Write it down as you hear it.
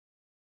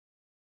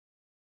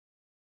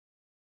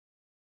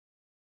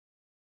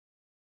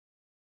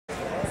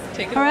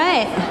All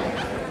right.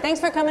 Thanks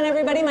for coming,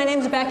 everybody. My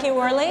name's Becky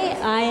Worley.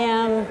 I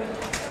am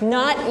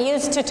not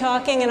used to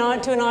talking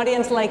to an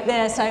audience like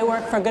this. I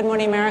work for Good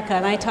Morning America,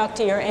 and I talk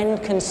to your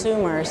end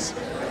consumers.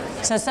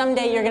 So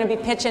someday you're going to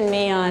be pitching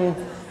me on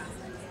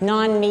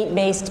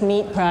non-meat-based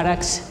meat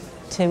products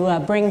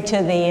to bring to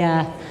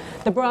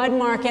the broad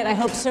market, I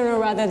hope sooner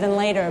rather than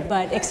later.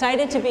 But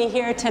excited to be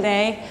here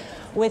today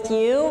with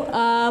you.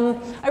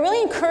 I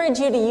really encourage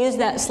you to use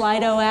that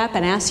Slido app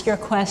and ask your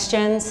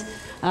questions.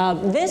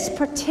 This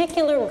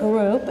particular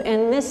group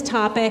and this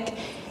topic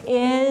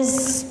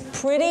is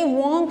pretty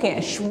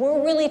wonkish.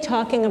 We're really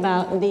talking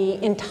about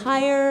the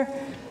entire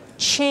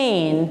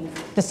chain,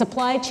 the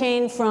supply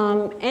chain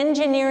from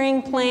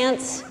engineering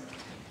plants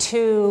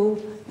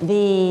to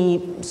the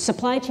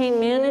supply chain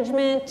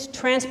management,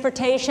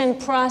 transportation,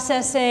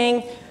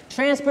 processing,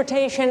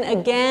 transportation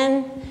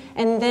again,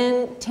 and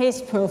then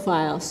taste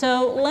profile.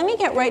 So let me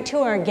get right to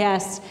our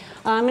guests.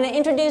 I'm going to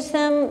introduce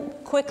them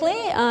quickly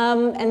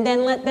and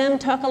then let them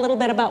talk a little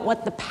bit about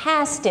what the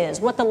past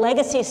is, what the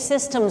legacy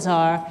systems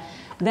are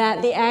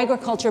that the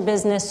agriculture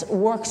business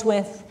works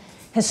with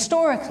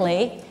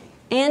historically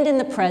and in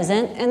the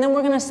present. And then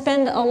we're going to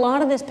spend a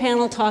lot of this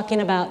panel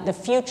talking about the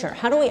future.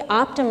 How do we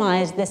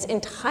optimize this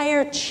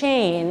entire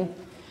chain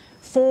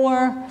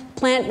for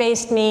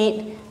plant-based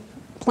meat,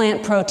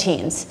 plant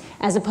proteins,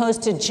 as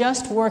opposed to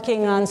just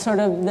working on sort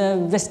of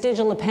the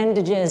vestigial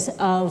appendages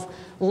of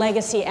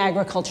legacy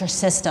agriculture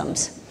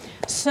systems.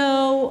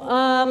 So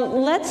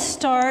let's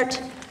start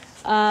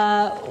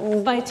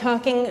by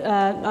talking,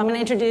 I'm going to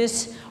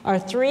introduce our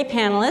three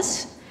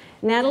panelists.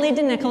 Natalie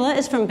DiNicola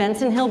is from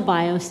Benson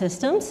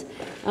Biosystems.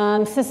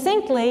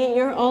 Succinctly,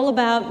 you're all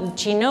about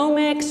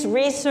genomics,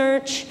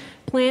 research,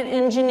 plant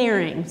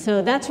engineering.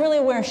 So that's really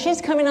where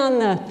she's coming on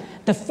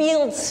the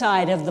field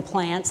side of the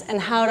plants and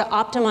how to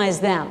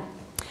optimize them.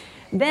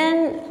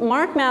 Then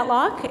Mark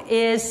Matlock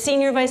is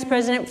Senior Vice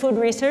President Food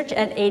Research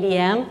at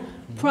ADM,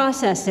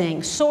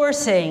 processing,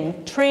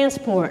 sourcing,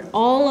 transport,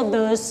 all of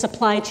those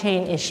supply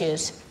chain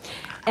issues.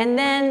 And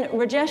then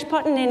Rajesh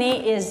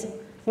Potineni is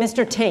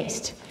Mr.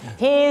 Taste.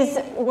 He's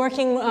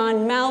working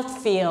on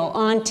mouthfeel,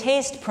 on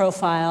taste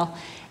profile,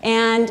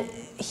 and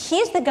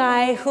he's the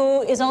guy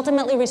who is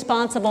ultimately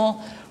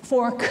responsible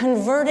for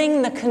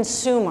converting the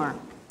consumer.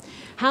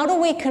 How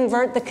do we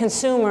convert the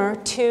consumer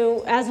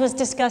to, as was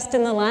discussed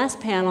in the last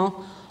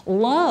panel,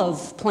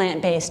 love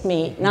plant-based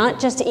meat, not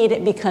just eat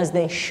it because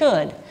they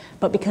should,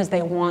 but because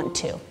they want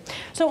to?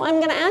 So I'm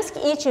going to ask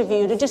each of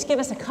you to just give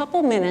us a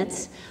couple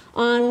minutes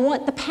on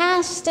what the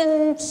past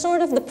and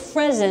sort of the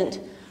present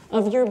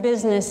of your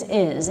business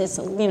is. It's,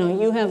 you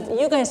know,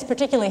 you guys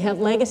particularly have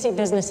legacy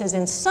businesses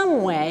in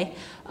some way,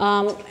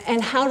 and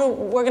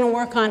we're going to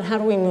work on how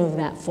do we move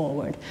that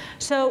forward.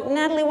 So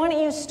Natalie, why don't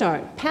you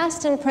start?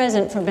 Past and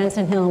present for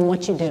Benson Hill and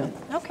what you do.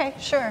 Okay,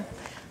 sure.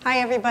 Hi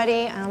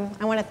everybody.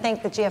 I want to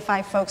thank the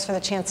GFI folks for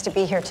the chance to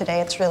be here today.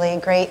 It's really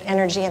great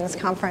energy in this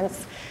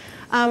conference.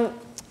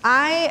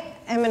 I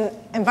am an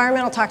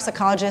environmental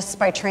toxicologist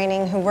by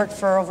training who worked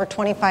for over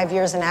 25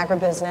 years in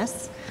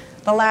agribusiness.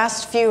 The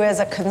last few as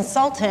a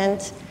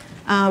consultant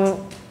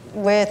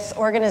with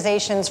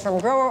organizations from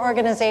grower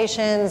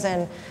organizations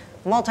and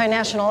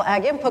multinational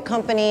ag input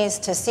companies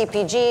to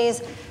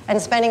CPGs,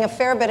 and spending a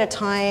fair bit of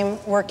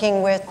time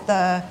working with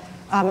the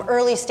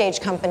early stage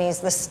companies,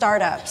 the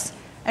startups,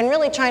 and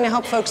really trying to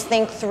help folks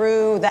think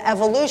through the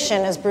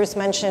evolution, as Bruce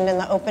mentioned in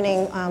the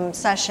opening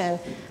session,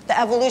 the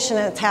evolution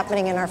that's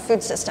happening in our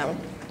food system.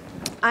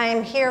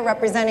 I'm here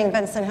representing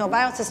Benson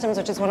Biosystems,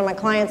 which is one of my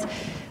clients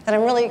that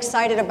I'm really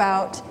excited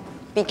about,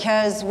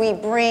 because we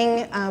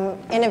bring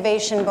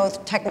innovation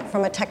both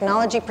from a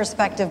technology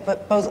perspective,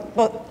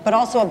 but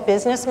also a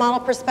business model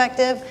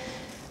perspective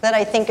that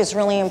I think is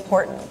really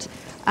important.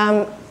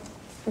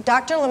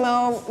 Dr.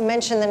 Lameau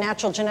mentioned the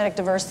natural genetic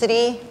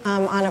diversity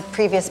on a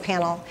previous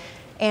panel,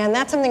 and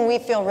that's something we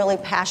feel really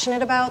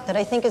passionate about, that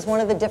I think is one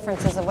of the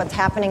differences of what's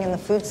happening in the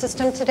food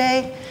system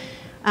today.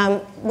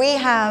 We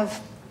have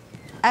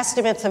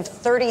estimates of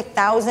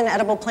 30,000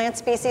 edible plant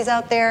species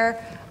out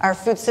there. Our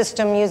food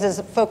system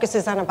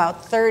focuses on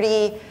about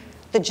 30.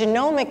 The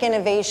genomic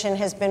innovation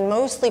has been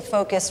mostly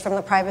focused from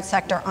the private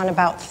sector on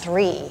about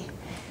 3.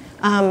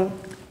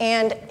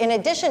 And in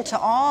addition to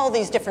all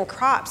these different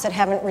crops that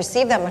haven't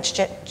received that much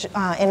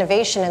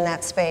innovation in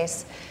that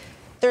space,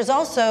 there's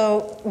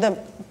also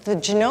the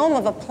genome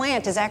of a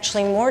plant is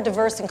actually more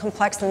diverse and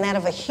complex than that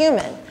of a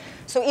human.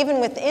 So even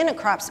within a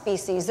crop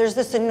species, there's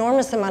this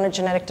enormous amount of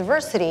genetic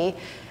diversity,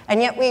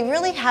 and yet we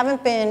really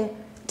haven't been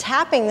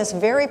tapping this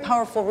very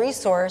powerful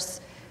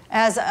resource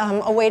as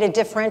a way to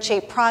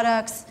differentiate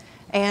products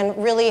and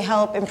really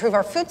help improve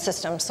our food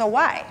system. So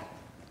why?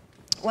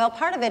 Well,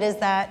 part of it is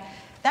that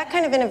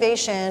kind of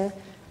innovation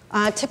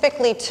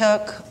typically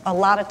took a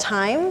lot of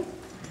time,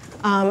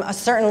 a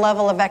certain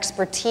level of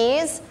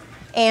expertise,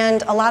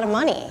 and a lot of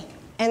money.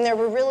 And there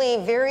were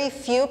really very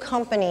few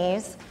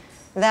companies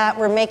that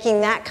were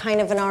making that kind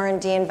of an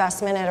R&D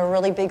investment at a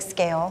really big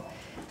scale.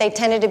 They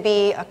tended to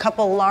be a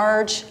couple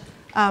large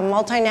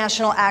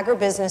multinational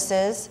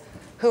agribusinesses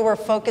who were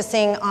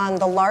focusing on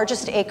the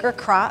largest acre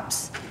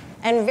crops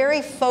and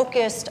very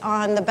focused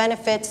on the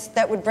benefits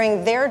that would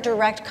bring their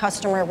direct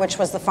customer, which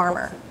was the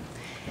farmer.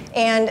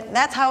 And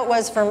that's how it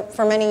was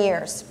for many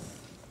years.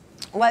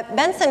 What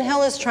Benson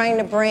Hill is trying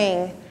to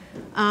bring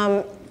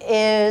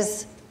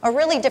is a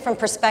really different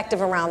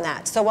perspective around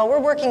that. So while we're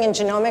working in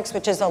genomics,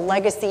 which is a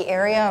legacy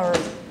area or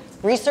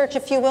research,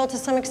 if you will, to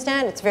some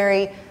extent,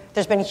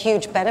 there's been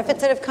huge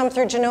benefits that have come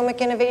through genomic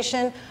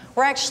innovation.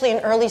 We're actually an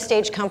early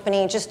stage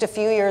company, just a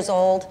few years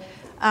old.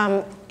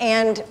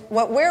 And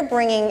what we're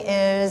bringing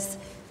is,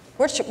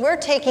 we're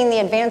taking the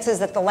advances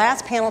that the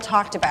last panel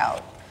talked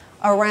about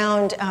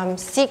around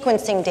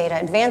sequencing data,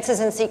 advances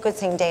in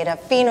sequencing data,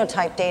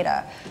 phenotype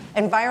data,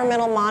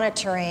 environmental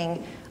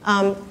monitoring.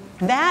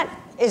 That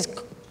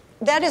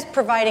is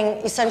providing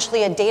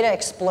essentially a data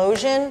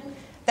explosion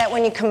that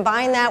when you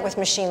combine that with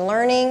machine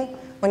learning,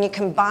 when you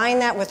combine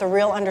that with a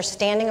real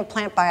understanding of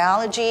plant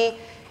biology,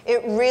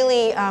 it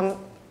really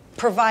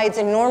provides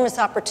enormous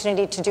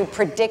opportunity to do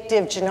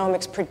predictive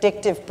genomics,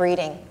 predictive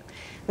breeding.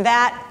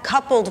 That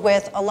coupled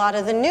with a lot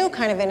of the new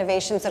kind of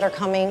innovations that are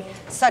coming,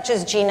 such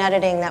as gene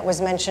editing that was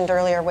mentioned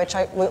earlier, which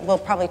we'll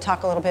probably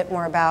talk a little bit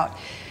more about.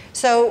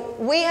 So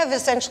we have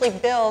essentially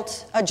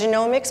built a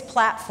genomics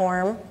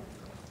platform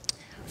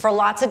for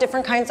lots of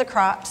different kinds of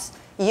crops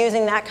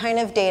using that kind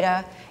of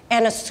data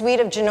and a suite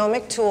of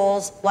genomic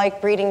tools like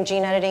breeding,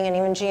 gene editing, and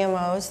even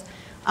GMOs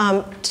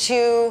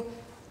to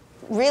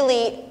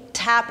really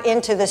tap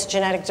into this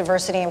genetic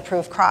diversity and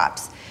improve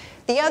crops.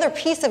 The other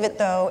piece of it,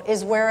 though,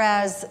 is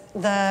whereas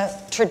the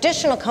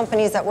traditional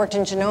companies that worked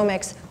in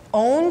genomics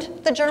owned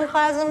the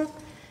germplasm,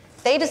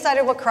 they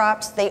decided what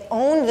crops, they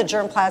owned the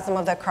germplasm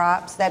of the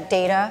crops, that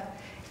data,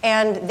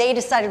 and they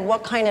decided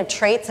what kind of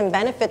traits and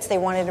benefits they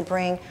wanted to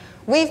bring.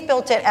 We've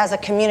built it as a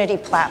community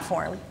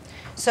platform.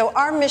 So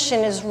our mission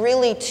is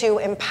really to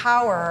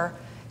empower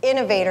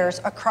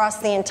innovators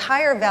across the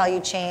entire value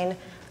chain,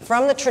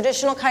 from the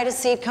traditional kind of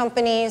seed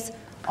companies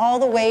all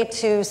the way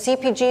to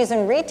CPGs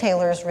and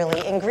retailers,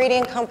 really,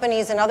 ingredient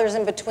companies and others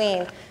in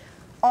between,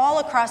 all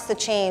across the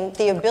chain,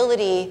 the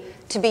ability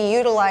to be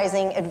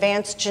utilizing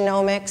advanced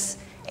genomics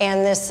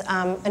and this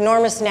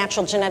enormous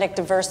natural genetic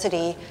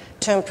diversity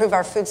to improve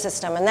our food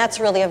system. And that's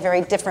really a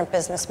very different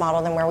business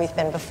model than where we've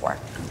been before.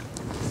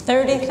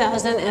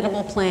 30,000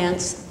 edible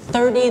plants,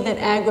 30 that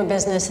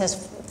agribusiness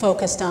has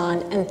focused on,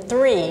 and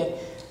 3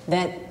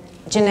 that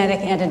genetic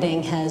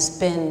editing has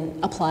been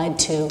applied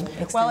to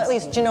extensively. Well, at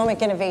least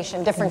genomic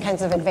innovation, different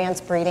kinds of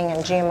advanced breeding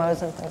and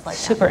GMOs and things like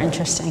that. Super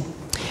interesting.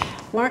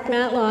 Mark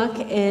Matlock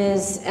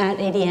is at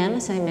ADM,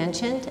 as I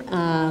mentioned.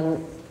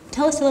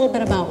 Tell us a little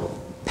bit about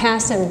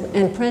past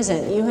and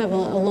present. You have a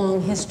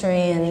long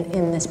history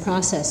in this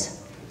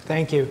process.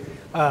 Thank you.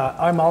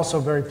 I'm also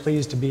very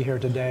pleased to be here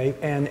today.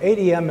 And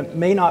ADM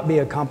may not be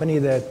a company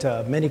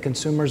that many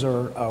consumers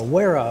are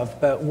aware of,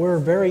 but we're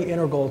very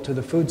integral to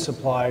the food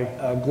supply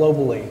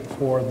globally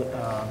for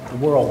the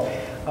world.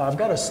 I've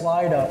got a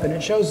slide up, and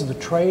it shows the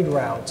trade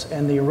routes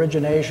and the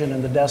origination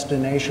and the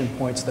destination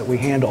points that we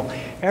handle.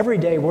 Every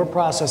day, we're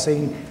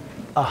processing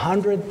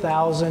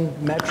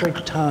 100,000 metric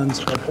tons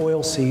of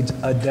oil seeds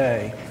a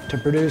day to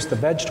produce the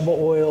vegetable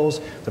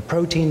oils, the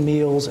protein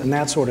meals, and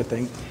that sort of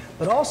thing.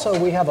 But also,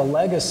 we have a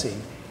legacy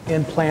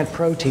in plant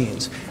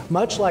proteins.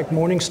 Much like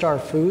Morningstar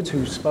Foods,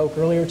 who spoke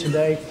earlier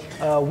today,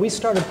 we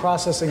started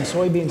processing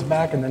soybeans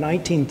back in the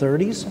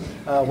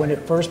 1930s when it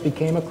first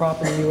became a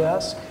crop in the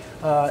U.S.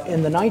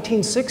 In the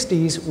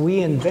 1960s, we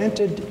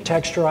invented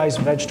texturized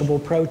vegetable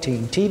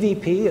protein.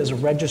 TVP is a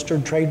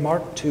registered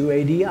trademark to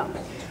ADM.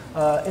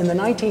 In the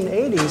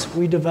 1980s,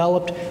 we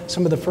developed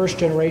some of the first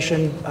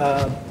generation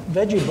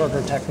veggie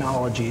burger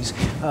technologies.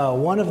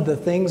 One of the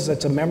things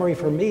that's a memory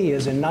for me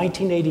is in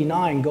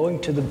 1989, going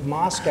to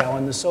Moscow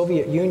in the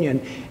Soviet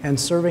Union and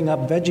serving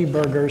up veggie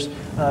burgers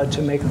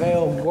to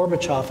Mikhail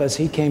Gorbachev as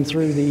he came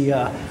through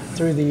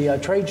the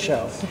trade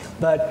show.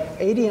 But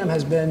ADM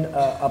has been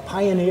a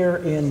pioneer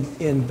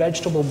in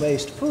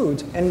vegetable-based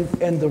foods,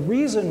 and the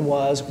reason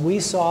was we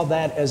saw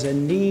that as a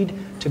need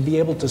to be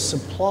able to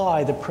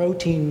supply the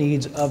protein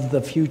needs of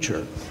the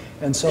future.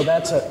 And so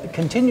that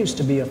continues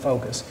to be a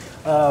focus.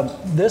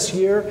 This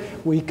year,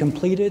 we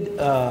completed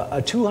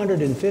a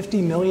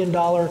 $250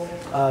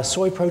 million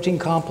soy protein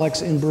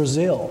complex in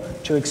Brazil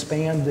to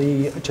expand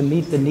to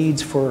meet the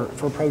needs for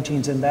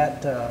proteins in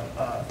that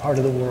part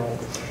of the world.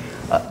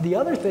 The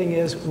other thing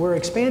is we're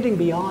expanding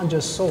beyond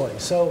just soy.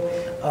 So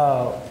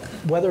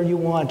whether you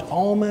want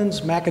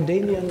almonds,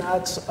 macadamia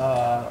nuts,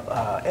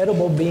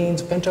 edible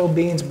beans, pinto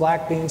beans,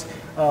 black beans,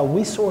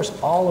 we source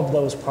all of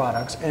those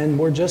products, and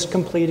we're just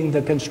completing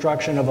the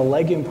construction of a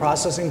legume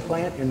processing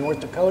plant in North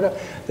Dakota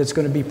that's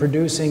going to be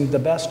producing the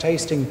best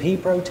tasting pea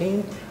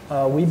protein,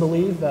 we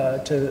believe,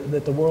 that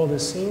the world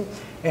has seen.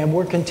 And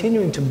we're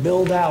continuing to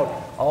build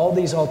out all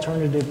these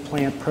alternative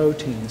plant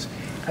proteins.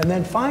 And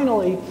then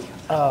finally,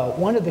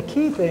 one of the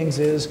key things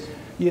is,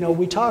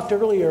 we talked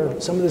earlier,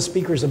 some of the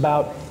speakers,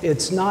 about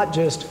it's not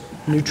just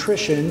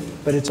nutrition,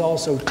 but it's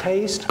also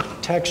taste,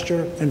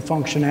 texture, and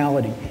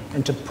functionality.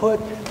 And to put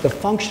the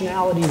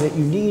functionality that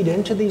you need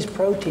into these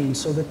proteins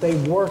so that they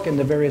work in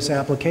the various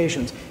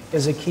applications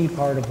is a key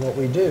part of what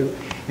we do.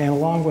 And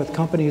along with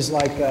companies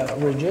like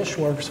Rajesh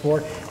works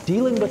for,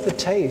 dealing with the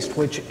taste,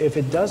 which if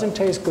it doesn't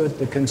taste good,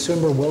 the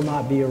consumer will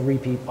not be a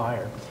repeat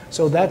buyer.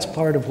 So that's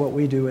part of what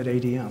we do at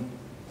ADM.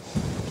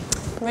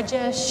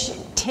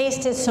 Rajesh,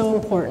 taste is so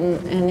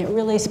important, and it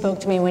really spoke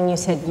to me when you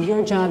said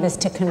your job is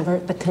to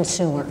convert the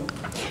consumer.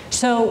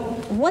 So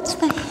what's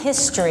the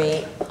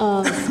history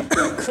of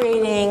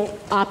creating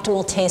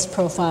optimal taste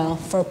profile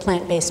for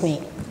plant-based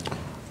meat?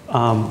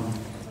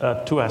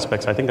 Two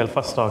aspects. I think I'll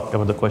first talk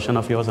about the question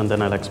of yours, and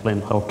then I'll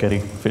explain how Kerry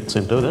fits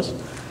into this.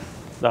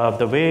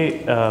 The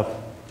way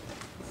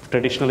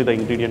traditionally the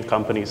ingredient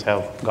companies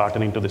have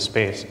gotten into this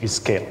space is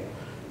scale.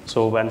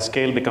 So when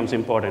scale becomes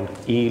important,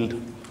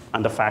 yield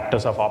and the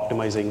factors of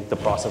optimizing the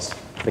process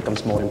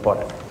becomes more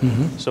important.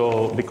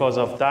 So because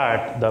of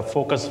that, the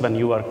focus when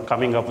you are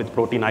coming up with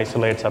protein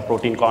isolates or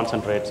protein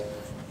concentrates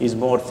is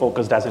more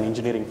focused as an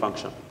engineering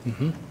function.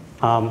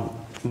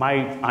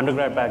 My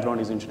undergrad background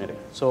is engineering,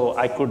 so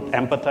I could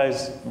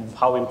empathize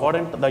how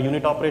important the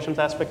unit operations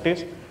aspect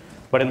is,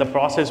 but in the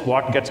process,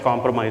 what gets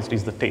compromised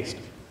is the taste.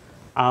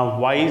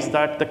 Why is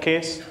that the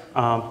case?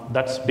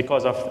 That's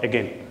because of,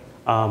 again,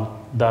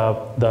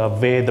 the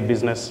way the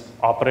business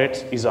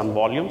operates is on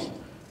volumes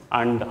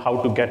and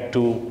how to get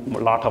to a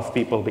lot of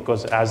people,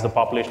 because as the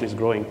population is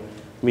growing,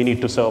 we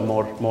need to serve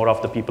more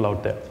of the people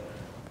out there.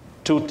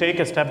 To take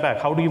a step back,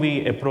 how do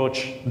we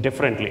approach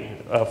differently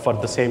for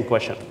the same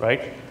question,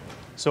 right?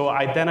 So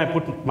I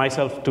put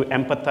myself to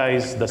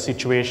empathize the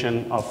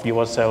situation of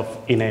yourself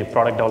in a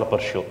product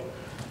developer's shoe.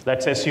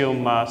 Let's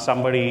assume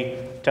somebody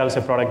tells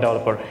a product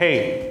developer,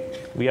 hey,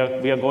 we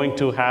are going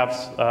to have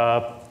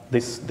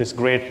this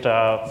great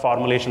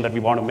formulation that we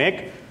want to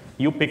make.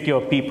 You pick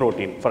your pea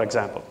protein, for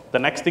example. The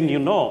next thing you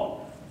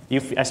know,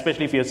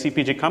 especially if you're a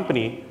CPG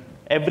company,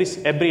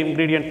 every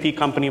ingredient pea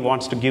company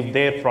wants to give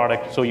their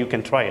product so you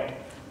can try it.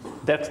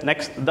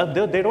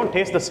 They don't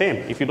taste the same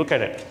if you look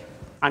at it.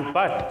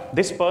 But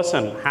this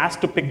person has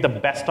to pick the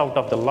best out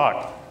of the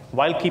lot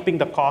while keeping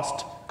the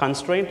cost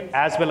constraint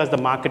as well as the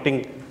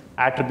marketing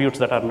attributes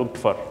that are looked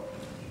for.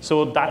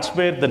 So that's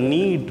where the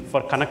need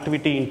for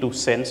connectivity into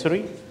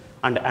sensory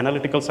and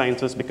analytical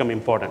sciences become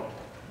important.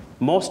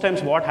 Most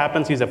times what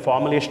happens is a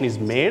formulation is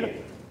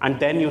made and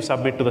then you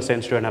submit to the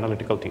sensory and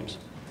analytical teams.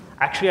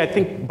 Actually, I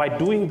think by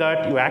doing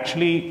that, you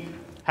actually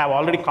have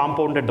already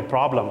compounded the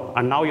problem,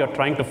 and now you're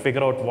trying to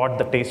figure out what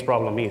the taste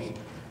problem is.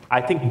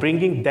 I think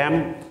bringing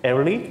them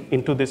early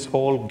into this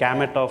whole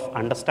gamut of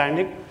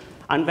understanding,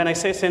 and when I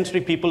say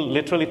sensory, people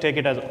literally take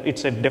it as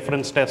it's a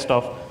difference test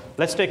of,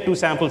 let's take 2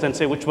 samples and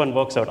say which one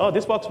works out. Oh,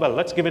 this works well,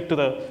 let's send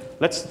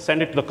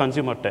it to the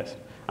consumer test.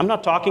 I'm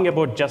not talking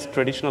about just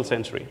traditional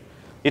sensory.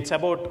 It's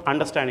about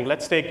understanding.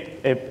 Let's take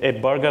a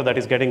burger that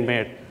is getting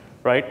made,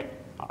 right?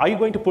 Are you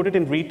going to put it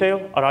in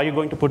retail or are you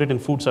going to put it in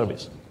food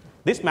service?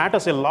 This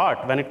matters a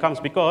lot when it comes,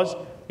 because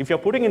if you're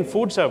putting in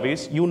food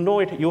service, you know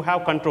it, you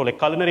have control. A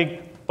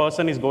culinary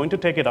person is going to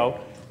take it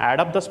out, add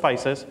up the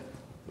spices,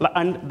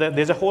 and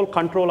there's a whole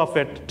control of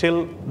it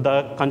till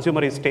the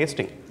consumer is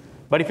tasting.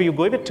 But if you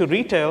go it to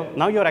retail,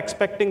 now you're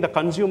expecting the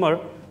consumer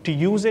to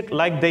use it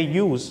like they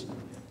use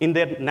in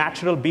their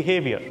natural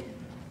behavior.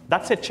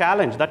 That's a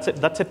challenge.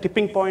 That's a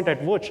tipping point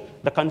at which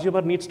the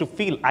consumer needs to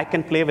feel, I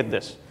can play with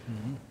this.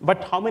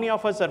 But how many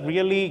of us are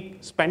really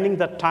spending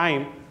the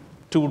time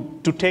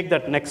to take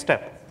that next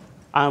step?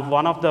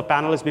 One of the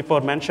panelists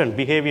before mentioned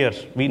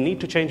behaviors. We need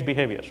to change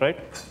behaviors, right?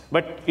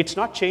 But it's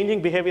not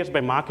changing behaviors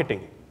by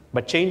marketing,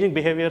 but changing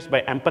behaviors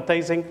by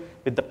empathizing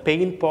with the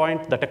pain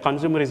point that a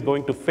consumer is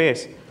going to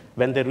face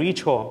when they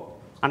reach home.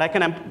 And I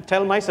can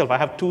tell myself, I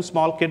have 2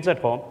 small kids at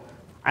home,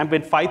 and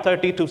with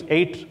 5:30 to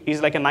 8 is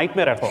like a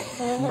nightmare at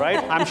home,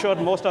 right? I'm sure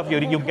most of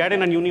you get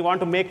in and you want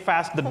to make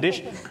fast the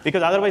dish,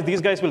 because otherwise these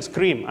guys will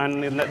scream,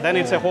 and then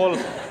it's a whole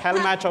hell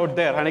match out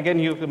there. And again,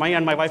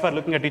 my wife are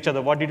looking at each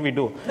other, what did we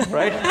do,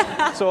 right?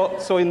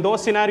 So in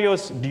those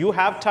scenarios, do you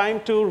have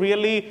time to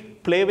really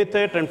play with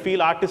it and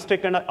feel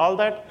artistic and all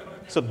that?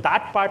 So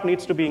that part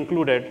needs to be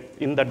included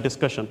in that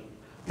discussion.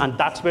 And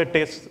that's where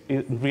taste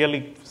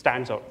really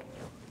stands out.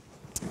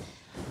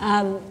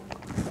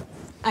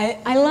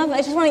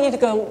 I just want you to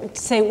go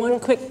say one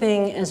quick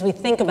thing as we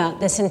think about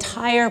this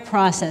entire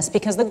process,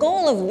 because the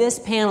goal of this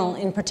panel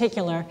in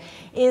particular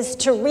is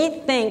to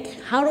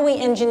rethink how do we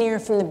engineer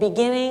from the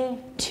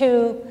beginning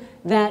to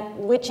that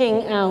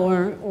witching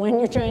hour when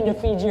you're trying to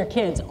feed your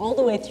kids, all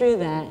the way through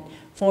that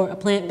for a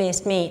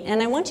plant-based meat.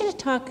 And I want you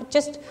to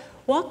just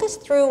walk us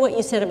through what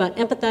you said about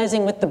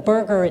empathizing with the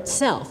burger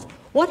itself.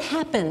 What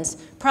happens,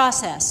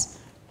 process,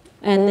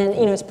 and then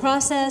it's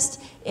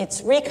processed,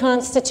 it's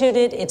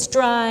reconstituted, it's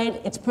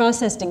dried, it's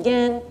processed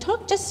again.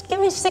 Just give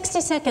me 60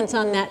 seconds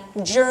on that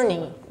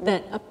journey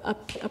that a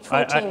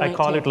protein I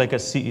call it like a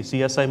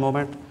CSI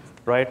moment,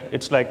 right?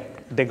 It's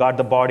like they got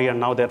the body and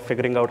now they're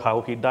figuring out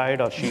how he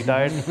died or she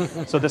died.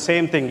 So the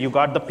same thing, you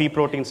got the pea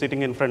protein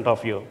sitting in front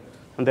of you.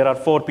 and there are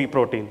 4 pea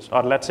proteins,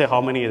 or let's say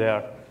how many there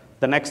are.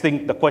 The next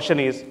thing, the question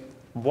is,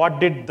 what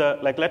did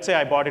like let's say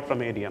I bought it from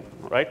ADM,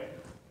 right?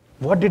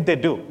 What did they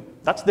do?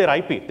 That's their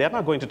IP. They're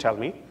not going to tell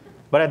me.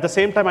 But at the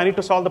same time, I need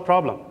to solve the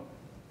problem.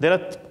 There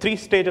are 3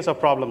 stages of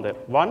problem there.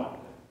 1,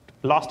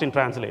 lost in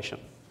translation.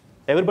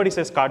 Everybody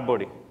says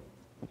cardboardy.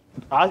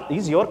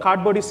 Is your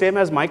cardboardy same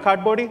as my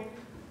cardboardy?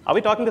 Are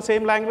we talking the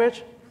same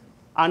language?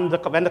 And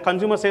when the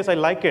consumer says, I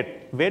like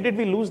it, where did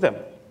we lose them?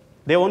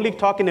 They only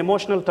talk in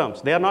emotional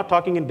terms. They are not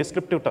talking in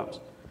descriptive terms.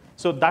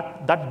 So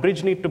that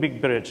bridge needs to be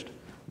bridged.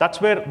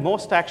 That's where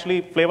most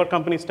actually flavor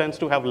companies tend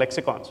to have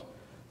lexicons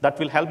that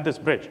will help this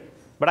bridge.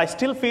 But I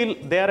still feel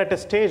they are at a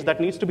stage that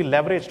needs to be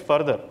leveraged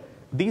further.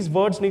 These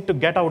words need to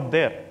get out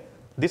there.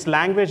 This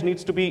language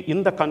needs to be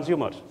in the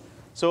consumers.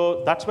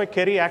 So that's why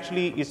Kerry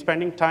actually is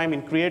spending time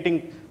in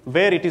creating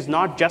where it is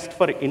not just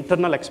for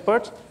internal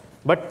experts,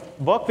 but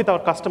work with our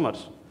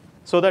customers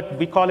so that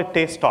we call it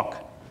taste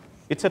talk.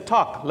 It's a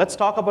talk. Let's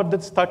talk about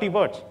this 30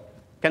 words.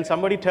 Can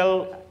somebody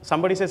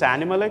says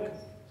animalic?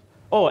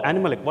 Oh,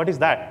 animalic, what is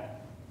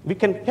that? We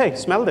can, hey,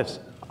 smell this.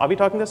 Are we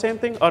talking the same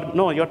thing? Or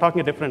no, you're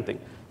talking a different thing.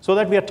 So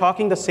that we are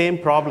talking the same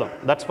problem.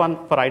 That's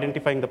one for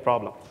identifying the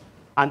problem.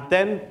 And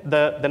then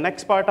the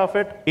next part of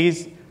it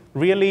is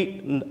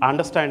really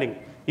understanding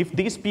if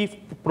these pea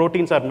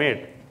proteins are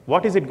made,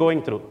 what is it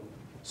going through?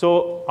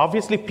 So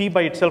obviously pea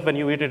by itself, when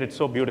you eat it, it's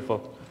so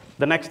beautiful.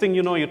 The next thing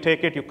you know, you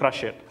take it, you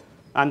crush it,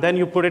 and then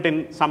you put it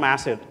in some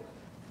acid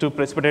to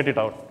precipitate it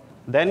out.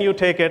 Then you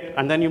take it,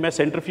 and then you may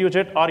centrifuge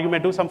it, or you may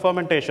do some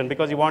fermentation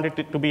because you want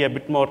it to be a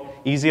bit more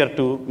easier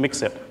to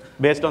mix it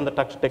based on the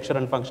texture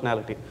and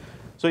functionality.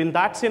 So in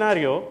that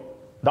scenario,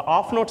 the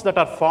off notes that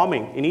are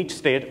forming in each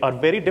stage are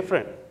very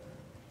different.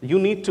 You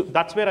need to,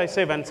 that's where I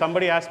say when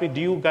somebody asks me,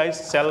 do you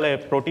guys sell a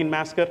protein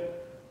masker?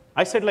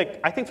 I said, like,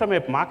 I think from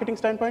a marketing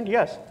standpoint,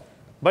 yes.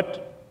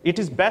 But it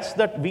is best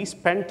that we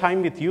spend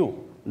time with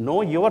you,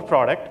 know your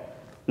product,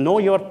 know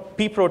your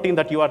pea protein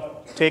that you are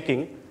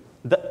taking.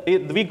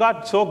 We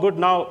got so good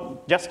now,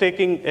 just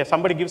taking,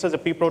 somebody gives us a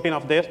pea protein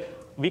of theirs,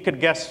 we could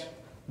guess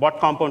what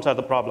compounds are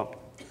the problem.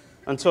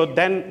 And so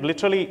then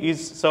literally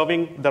is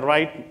serving the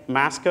right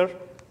masker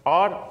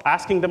or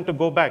asking them to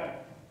go back.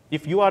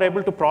 If you are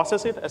able to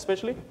process it,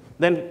 especially,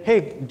 then,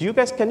 hey,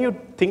 can you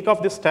think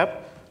of this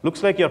step?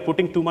 Looks like you're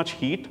putting too much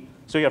heat,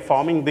 so you're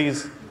forming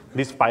these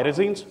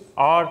pyrazines.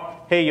 Or,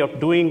 hey, you're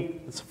doing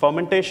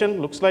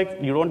fermentation. Looks like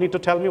you don't need to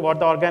tell me what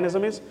the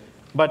organism is.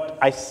 But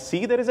I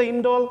see there is an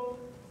indole.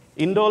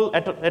 Indole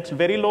at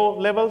very low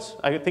levels.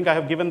 I think I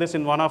have given this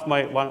in one of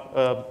my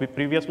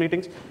previous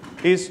meetings.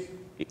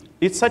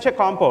 It's such a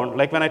compound.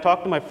 Like when I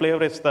talk to my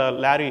flavorist,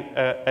 Larry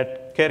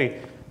at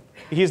Kerry,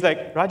 he's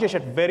like, Rajesh,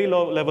 at very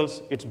low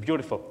levels, it's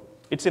beautiful.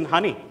 It's in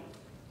honey.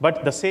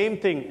 But the same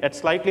thing at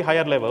slightly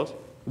higher levels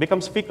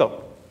becomes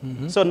fecal.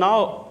 Mm-hmm. So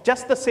now,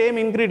 just the same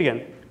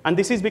ingredient, and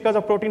this is because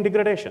of protein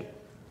degradation.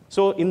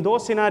 So in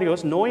those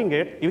scenarios, knowing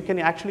it, you can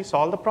actually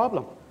solve the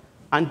problem.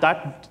 And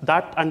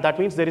that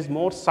means there is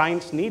more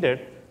science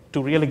needed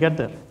to really get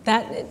there.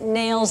 That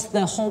nails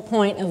the whole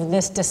point of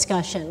this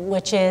discussion,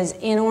 which is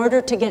in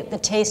order to get the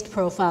taste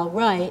profile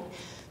right,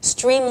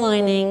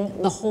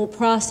 streamlining the whole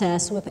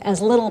process with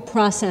as little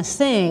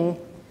processing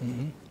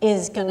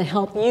is going to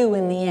help you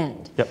in the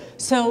end. Yep.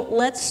 So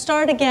let's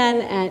start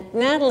again at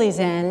Natalie's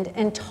end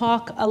and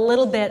talk a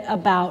little bit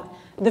about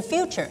the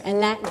future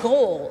and that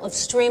goal of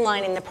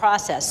streamlining the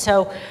process.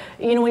 So,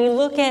 you know, when you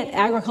look at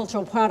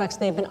agricultural products,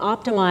 they've been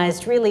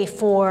optimized really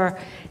for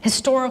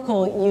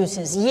historical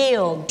uses,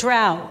 yield,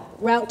 drought,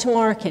 route to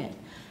market.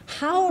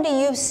 How do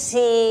you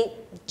see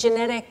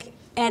genetic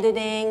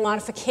editing,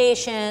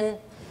 modification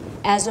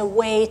as a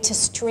way to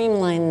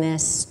streamline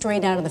this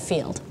straight out of the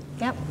field?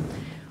 Yep.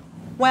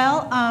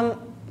 Well,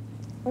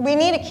 we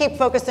need to keep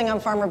focusing on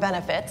farmer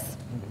benefits,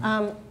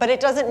 but it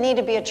doesn't need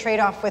to be a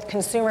trade-off with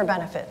consumer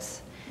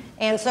benefits.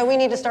 And so we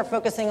need to start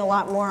focusing a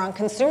lot more on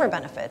consumer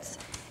benefits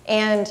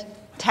and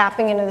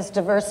tapping into this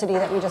diversity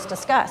that we just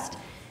discussed.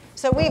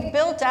 So we've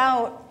built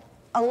out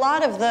a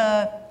lot of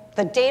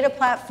the data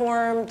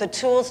platform, the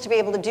tools to be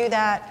able to do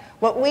that.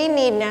 What we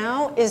need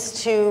now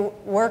is to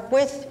work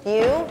with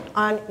you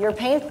on your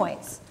pain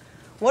points.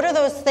 What are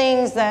those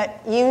things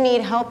that you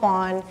need help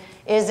on?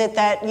 Is it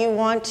that you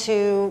want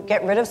to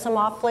get rid of some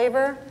off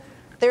flavor?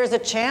 There's a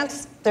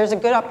chance, there's a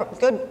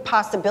good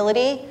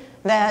possibility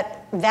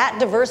that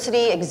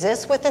diversity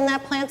exists within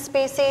that plant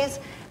species,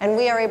 and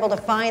we are able to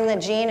find the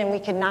gene and we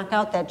can knock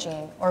out that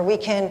gene, or we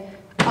can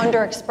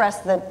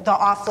underexpress the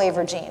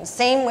off-flavor gene.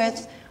 Same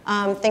with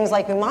things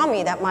like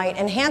umami that might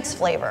enhance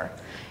flavor.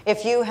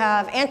 If you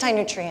have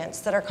anti-nutrients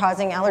that are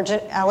causing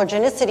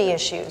allergenicity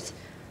issues,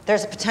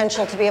 there's a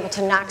potential to be able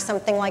to knock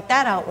something like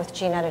that out with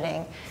gene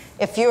editing.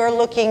 If you're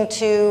looking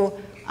to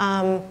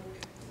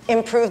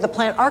improve the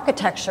plant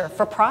architecture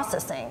for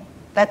processing,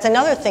 that's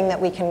another thing that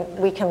we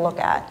can look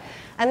at.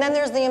 And then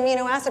there's the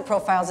amino acid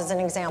profiles as an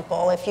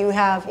example. If you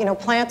have,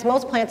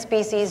 most plant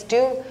species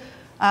do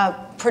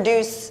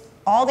produce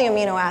all the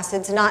amino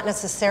acids, not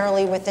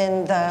necessarily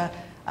within the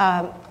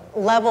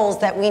levels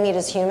that we need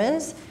as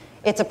humans.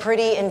 It's a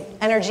pretty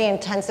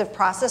energy-intensive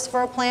process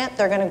for a plant.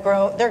 They're going to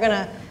grow. They're going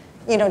to,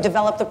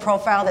 develop the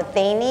profile that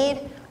they need.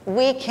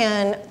 We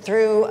can,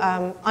 through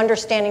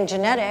understanding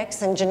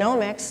genetics and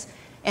genomics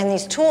and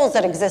these tools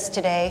that exist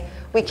today,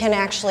 we can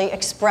actually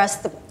express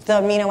the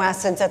amino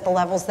acids at the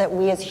levels that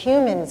we as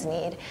humans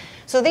need.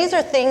 So these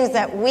are things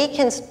that we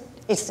can,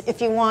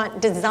 if you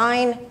want,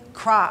 design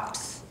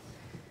crops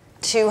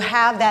to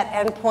have that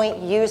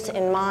endpoint use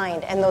in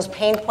mind and those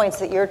pain points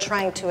that you're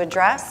trying to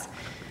address,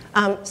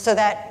 so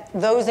that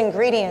those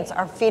ingredients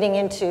are feeding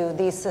into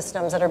these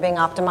systems that are being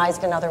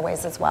optimized in other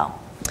ways as well.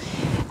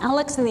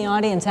 Alex in the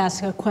audience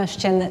asked a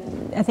question that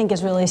I think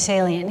is really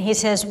salient. He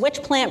says,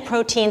 which plant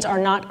proteins are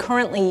not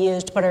currently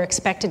used but are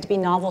expected to be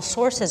novel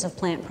sources of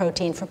plant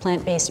protein for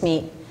plant-based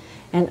meat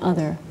and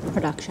other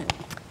production?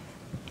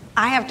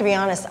 I have to be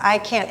honest, I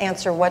can't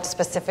answer what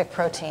specific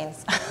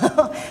proteins.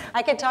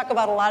 I could talk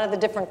about a lot of the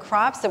different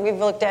crops that we've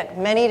looked at,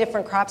 many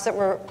different crops that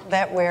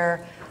we're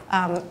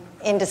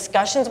in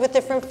discussions with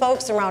different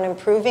folks around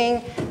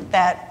improving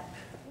that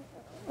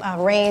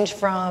range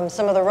from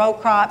some of the row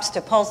crops to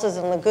pulses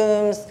and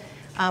legumes,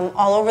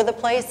 all over the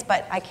place,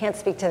 but I can't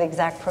speak to the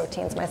exact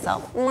proteins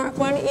myself. Mark,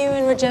 why don't you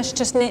and Rajesh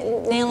just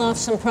nail off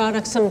some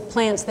products, some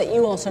plants that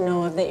you also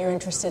know of that you're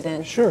interested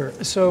in? Sure.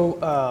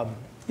 So,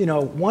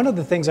 one of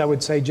the things I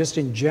would say just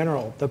in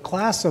general, the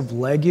class of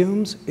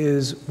legumes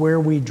is where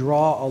we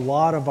draw a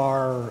lot of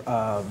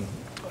our,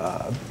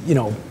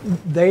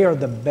 they are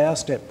the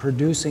best at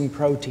producing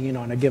protein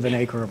on a given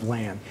acre of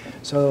land.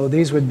 So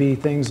these would be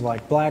things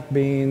like black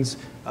beans,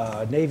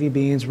 navy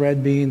beans,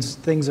 red beans,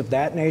 things of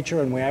that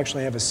nature, and we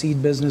actually have a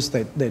seed business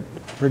that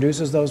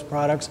produces those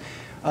products.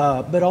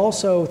 But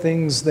also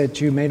things that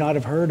you may not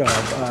have heard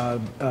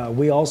of.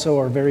 We also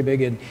are very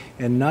big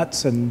in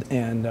nuts and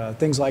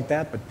things like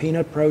that, but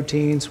peanut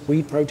proteins,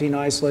 wheat protein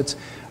isolates.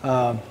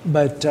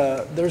 But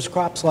there's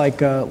crops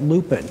like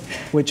lupin,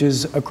 which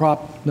is a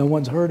crop no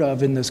one's heard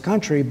of in this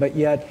country, but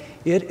yet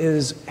it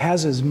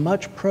has as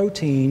much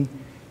protein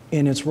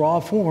in its raw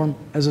form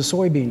as a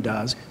soybean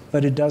does,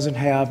 but it doesn't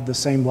have the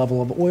same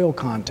level of oil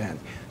content.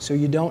 So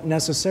you don't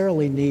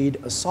necessarily need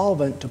a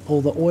solvent to pull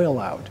the oil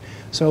out.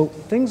 So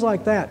things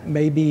like that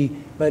may be,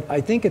 but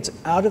I think it's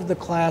out of the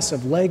class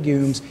of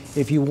legumes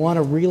if you want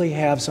to really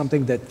have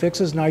something that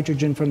fixes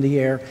nitrogen from the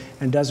air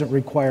and doesn't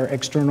require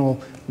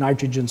external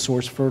nitrogen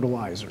source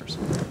fertilizers.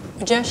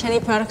 Josh, any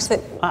products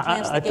that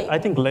I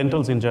think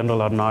lentils in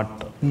general are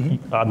not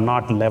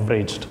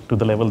leveraged to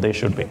the level they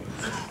should be.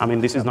 I mean,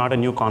 this is not a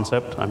new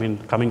concept. I mean,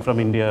 coming from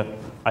India,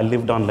 I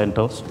lived on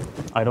lentils.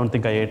 I don't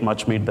think I ate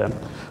much meat then,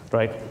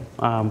 right?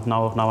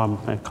 Now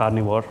I'm a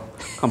carnivore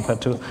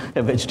compared to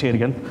a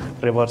vegetarian,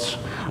 reverse.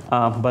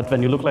 But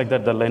when you look like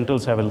that, the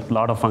lentils have a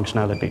lot of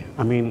functionality.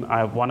 I mean,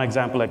 one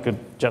example I could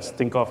just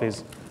think of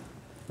is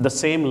the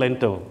same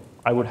lentil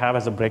I would have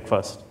as a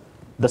breakfast.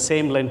 The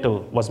same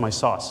lentil was my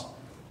sauce,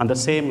 and the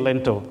same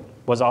lentil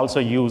was also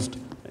used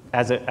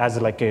as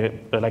like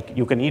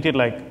you can eat it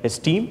like a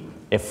steam,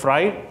 a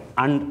fry,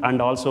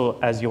 and also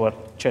as your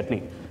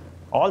chutney.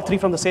 All three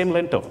from the same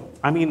lentil.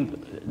 I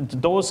mean,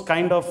 those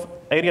kind of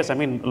areas, I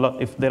mean,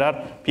 if there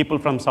are people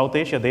from South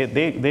Asia,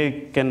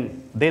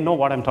 they know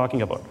what I'm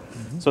talking about.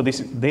 Mm-hmm. So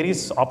there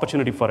is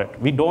opportunity for it.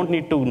 We don't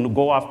need to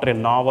go after a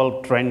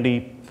novel,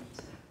 trendy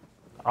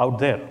out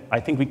there. I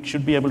think we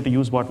should be able to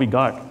use what we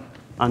got.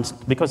 And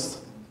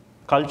because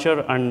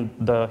culture and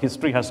the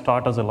history has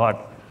taught us a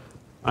lot,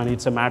 and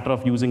it's a matter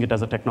of using it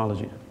as a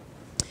technology.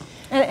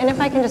 And if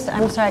I can just,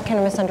 I'm sorry, I kind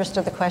of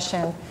misunderstood the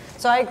question.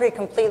 So I agree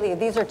completely.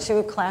 These are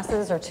two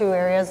classes or two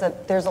areas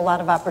that there's a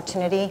lot of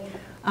opportunity.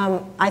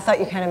 I thought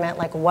you kind of meant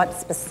like what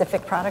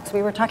specific products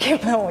we were talking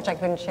about, which I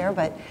couldn't share,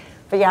 but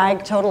yeah, I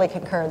totally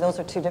concur. Those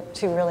are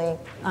two really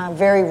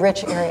very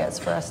rich areas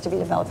for us to be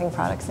developing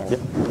products in.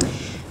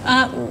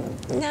 Yeah.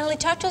 Natalie,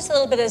 talk to us a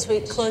little bit as we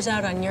close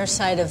out on your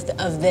side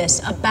of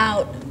this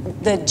about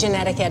the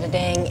genetic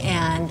editing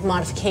and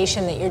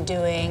modification that you're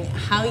doing,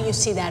 how you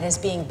see that as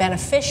being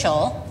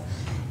beneficial.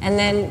 And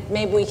then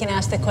maybe we can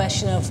ask the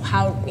question of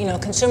how,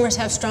 consumers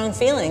have strong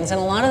feelings, and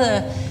a lot of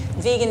the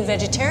vegan,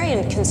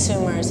 vegetarian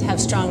consumers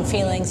have strong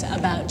feelings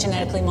about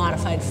genetically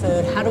modified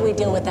food. How do we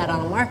deal with that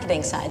on a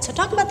marketing side? So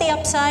talk about the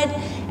upside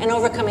and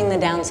overcoming the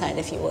downside,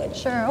 if you would.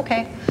 Sure,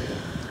 okay.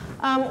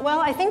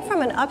 Well, I think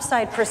from an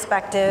upside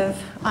perspective,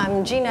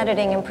 gene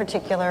editing in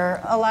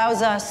particular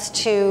allows us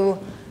to,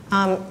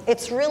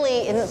 it's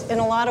really, in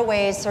a lot of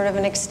ways, sort of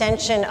an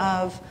extension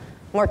of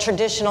more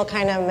traditional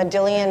kind of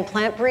Mendelian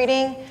plant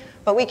breeding.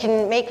 But we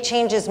can make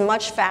changes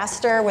much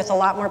faster with a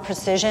lot more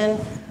precision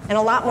and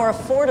a lot more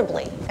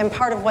affordably. And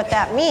part of what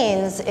that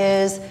means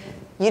is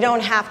you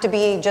don't have to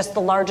be just the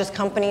largest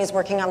companies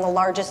working on the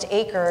largest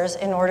acres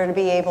in order to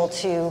be able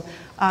to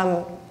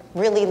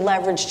really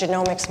leverage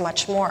genomics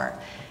much more.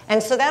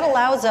 And so that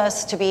allows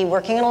us to be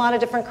working in a lot of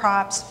different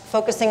crops,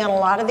 focusing on a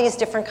lot of these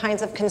different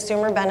kinds of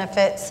consumer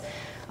benefits,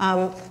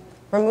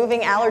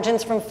 removing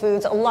allergens from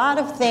foods, a lot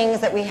of things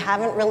that we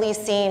haven't really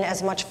seen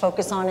as much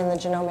focus on in the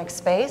genomic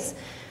space.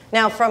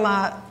 Now, from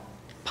a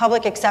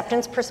public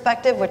acceptance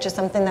perspective, which is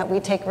something that we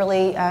take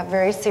really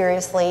very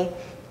seriously,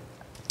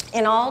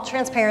 In all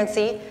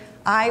transparency,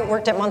 I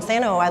worked at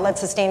Monsanto. I led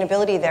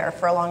sustainability there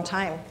for a long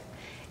time.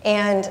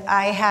 And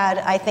I had,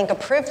 I think, a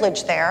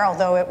privilege there,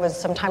 although it was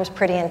sometimes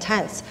pretty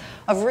intense,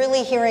 of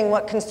really hearing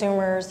what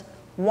consumers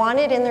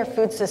wanted in their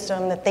food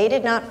system that they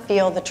did not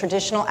feel the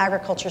traditional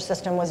agriculture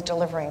system was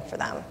delivering for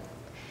them.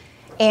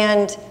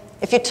 And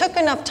if you took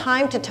enough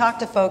time to talk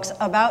to folks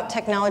about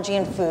technology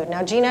in food,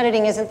 now gene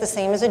editing isn't the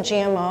same as a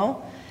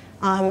GMO,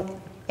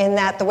 in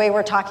that the way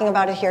we're talking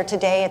about it here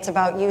today, it's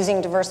about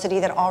using diversity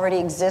that already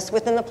exists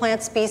within the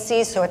plant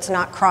species, so it's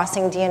not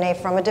crossing DNA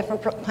from a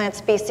different plant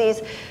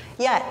species.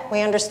 Yet,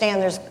 we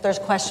understand there's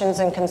questions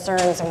and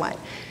concerns and what.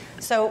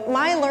 So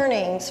my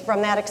learnings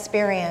from that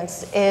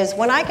experience is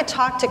when I could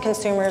talk to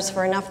consumers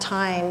for enough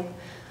time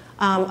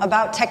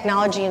about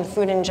technology and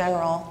food in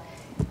general,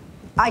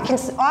 I can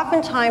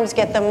oftentimes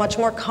get them much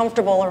more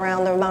comfortable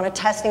around the amount of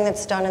testing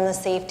that's done and the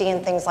safety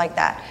and things like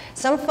that.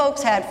 Some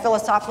folks had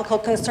philosophical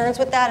concerns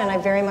with that, and I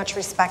very much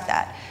respect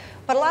that.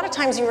 But a lot of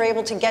times you were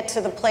able to get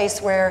to the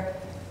place where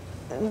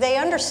they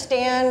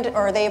understand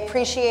or they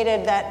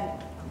appreciated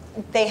that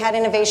they had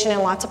innovation in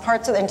lots of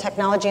parts of and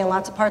technology in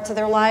lots of parts of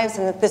their lives,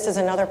 and that this is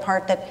another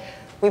part that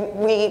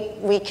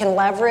we can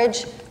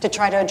leverage to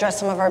try to address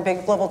some of our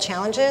big global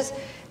challenges.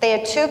 They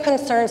had two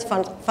concerns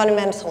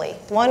fundamentally.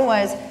 One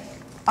was,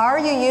 are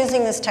you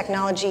using this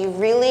technology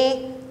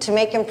really to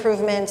make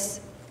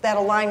improvements that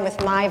align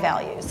with my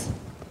values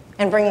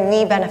and bringing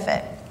me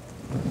benefit?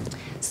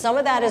 Some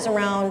of that is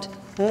around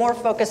more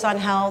focus on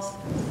health,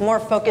 more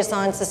focus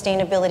on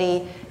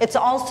sustainability. It's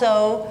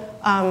also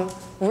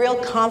real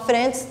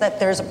confidence that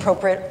there's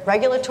appropriate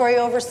regulatory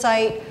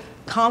oversight,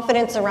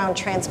 confidence around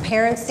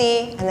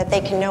transparency, and that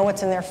they can know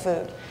what's in their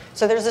food.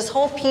 So there's this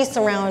whole piece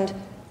around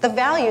the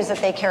values that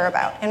they care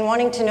about and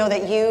wanting to know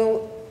that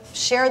you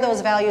share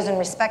those values and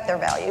respect their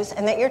values,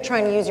 and that you're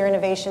trying to use your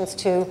innovations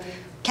to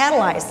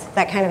catalyze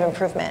that kind of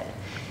improvement.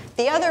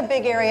 The other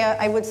big area,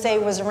 I would say,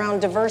 was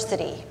around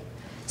diversity.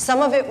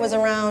 Some of it was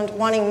around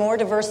wanting more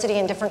diversity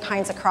in different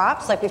kinds of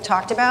crops, like we've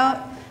talked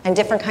about, and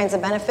different kinds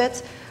of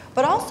benefits,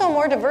 but also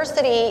more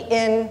diversity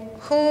in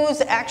who's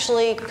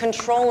actually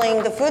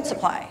controlling the food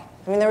supply.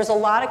 I mean, there was a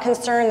lot of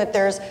concern that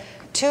there's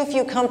too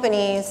few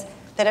companies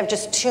that have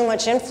just too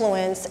much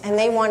influence, and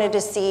they wanted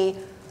to see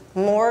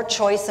more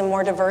choice and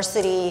more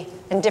diversity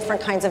and different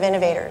kinds of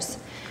innovators.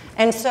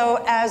 And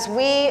so as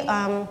we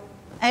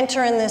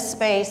enter in this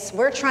space,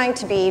 we're trying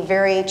to be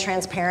very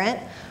transparent.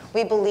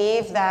 We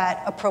believe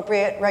that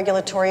appropriate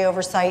regulatory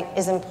oversight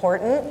is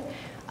important.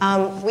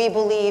 We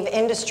believe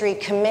industry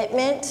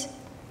commitment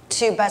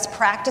to best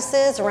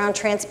practices around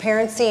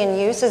transparency and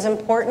use is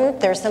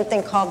important. There's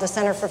something called the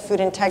Center for Food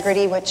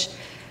Integrity, which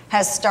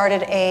has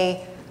started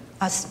a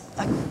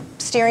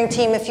steering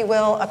team, if you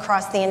will,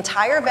 across the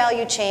entire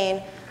value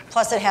chain.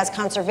 Plus it has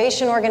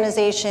conservation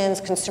organizations,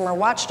 consumer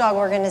watchdog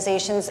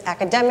organizations,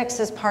 academics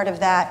as part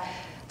of that,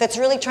 that's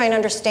really trying to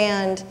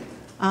understand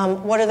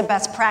what are the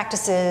best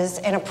practices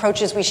and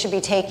approaches we should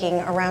be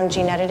taking around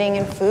gene editing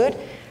in food.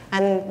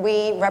 And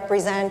we're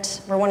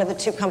one of the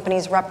two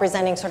companies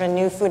representing sort of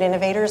new food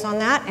innovators on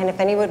that. And if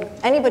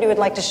anybody would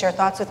like to share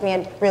thoughts with me,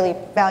 I'd really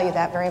value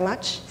that very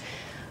much.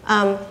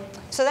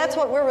 So that's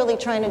what we're really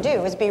trying to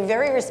do, is be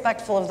very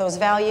respectful of those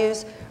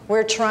values.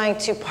 We're trying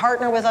to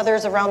partner with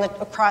others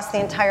across the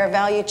entire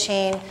value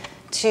chain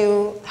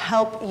to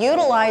help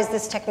utilize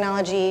this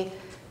technology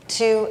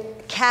to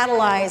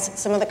catalyze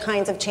some of the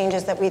kinds of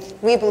changes that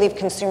we believe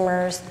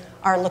consumers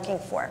are looking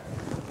for.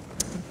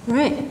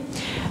 Right.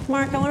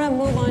 Mark, I want to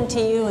move on to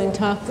you and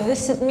talk.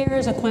 This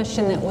mirrors a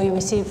question that we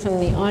received from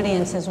the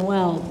audience as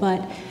well.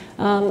 But,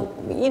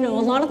 you know,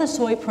 a lot of the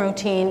soy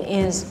protein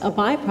is a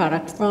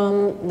byproduct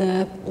from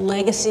the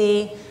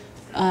legacy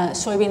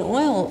soybean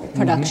oil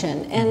production.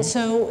 Mm-hmm. And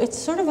so it's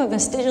sort of a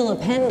vestigial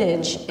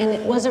appendage, and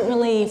it wasn't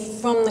really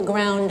from the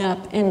ground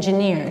up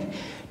engineered.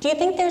 Do you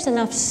think there's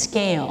enough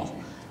scale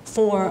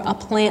for a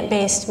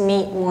plant-based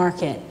meat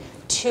market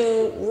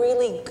to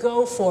really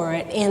go for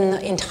it in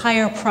the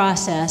entire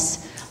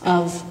process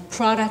of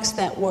products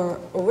that were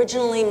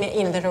originally,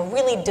 that are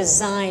really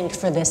designed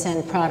for this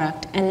end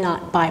product and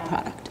not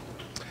byproduct?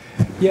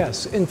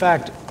 Yes, in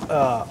fact,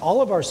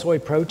 all of our soy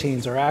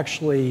proteins are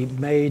actually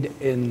made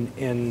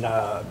in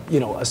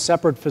a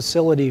separate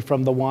facility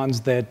from the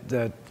ones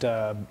that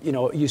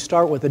you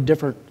start with a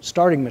different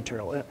starting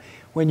material.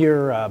 When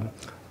you're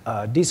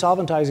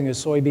desolventizing a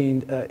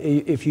soybean,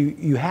 if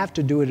you have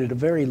to do it at a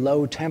very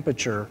low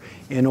temperature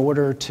in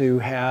order to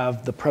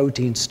have the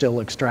protein still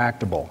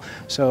extractable.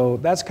 So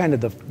that's kind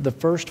of the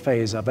first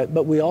phase of it.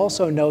 But we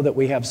also know that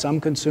we have some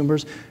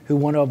consumers who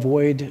want to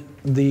avoid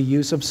the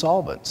use of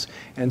solvents.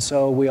 And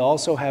so we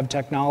also have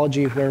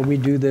technology where we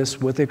do this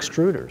with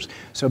extruders.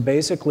 So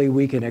basically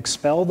we can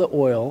expel the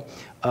oil.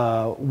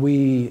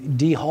 We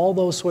dehull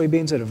those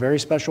soybeans in a very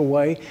special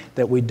way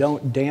that we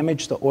don't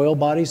damage the oil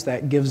bodies.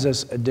 That gives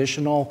us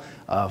additional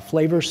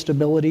flavor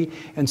stability.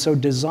 And so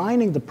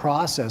designing the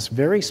process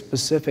very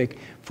specific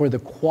for the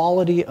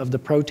quality of the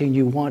protein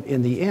you want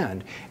in the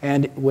end.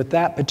 And with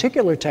that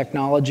particular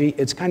technology,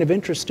 it's kind of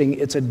interesting.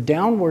 It's a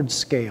downward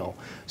scale.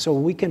 So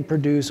we can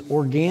produce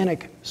organic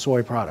organic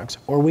soy products,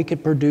 or we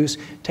could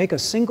take a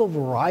single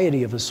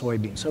variety of a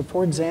soybean. So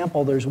for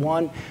example, there's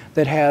one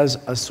that has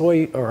a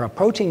soy or a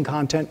protein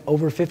content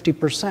over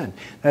 50%.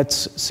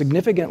 That's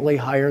significantly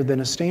higher than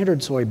a standard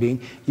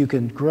soybean. You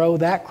can grow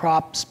that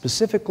crop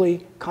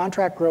specifically,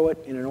 contract grow it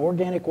in an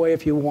organic way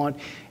if you want,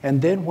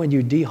 and then when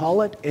you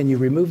dehull it and you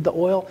remove the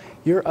oil,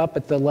 you're up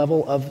at the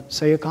level of,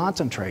 say, a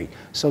concentrate.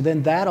 So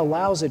then that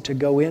allows it to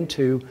go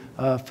into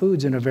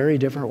foods in a very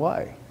different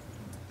way.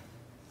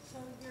 So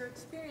you're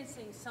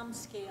experiencing some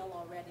scale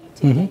already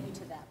to get you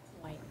to that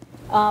point.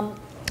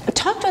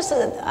 Talk to us,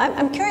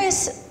 I'm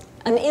curious,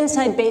 an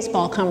inside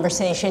baseball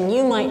conversation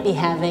you might be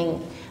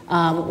having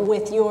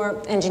with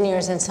your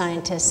engineers and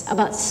scientists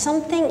about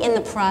something in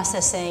the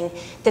processing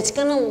that's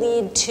going to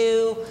lead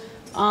to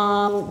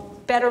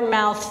better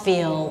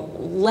mouthfeel,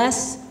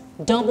 less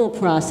double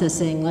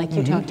processing, like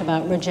you talked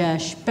about,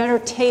 Rajesh, better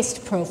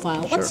taste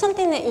profile. What's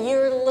something that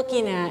you're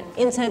looking at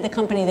inside the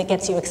company that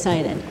gets you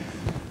excited?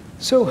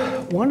 So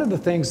one of the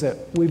things that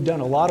we've done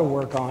a lot of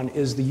work on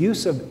is the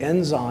use of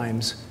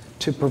enzymes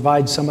to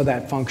provide some of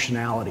that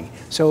functionality.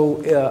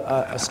 So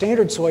a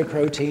standard soy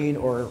protein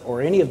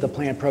or any of the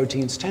plant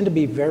proteins tend to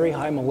be very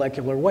high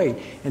molecular weight.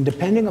 And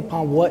depending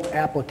upon what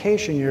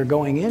application you're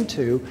going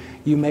into,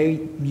 you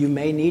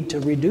may need to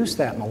reduce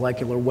that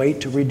molecular weight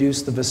to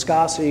reduce the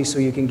viscosity so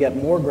you can get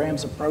more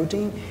grams of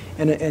protein.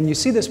 And you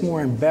see this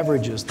more in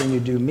beverages than you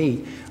do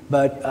meat.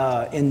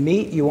 But in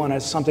meat, you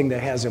want something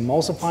that has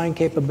emulsifying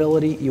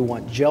capability. You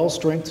want gel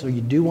strength, so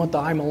you do want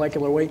the high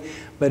molecular weight.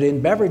 But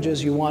in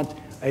beverages, you want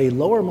a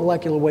lower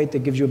molecular weight that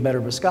gives you a better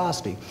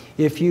viscosity.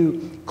 If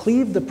you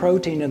cleave the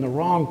protein in the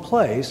wrong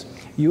place,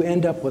 you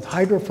end up with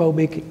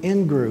hydrophobic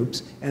end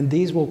groups, and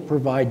these will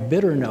provide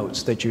bitter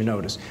notes that you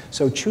notice.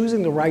 So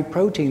choosing the right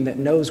protein that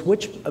knows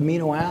which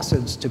amino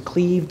acids to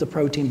cleave the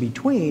protein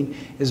between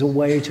is a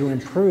way to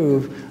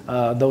improve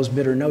those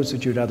bitter notes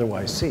that you'd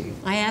otherwise see.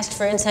 I asked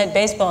for inside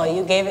baseball,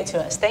 you gave it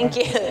to us. Thank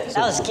you. That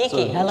was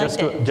geeky. I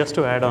liked it. Just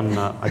to add on,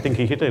 I think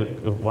he hit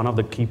one of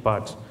the key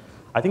parts.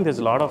 I think there's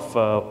a lot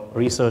of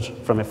research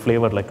from a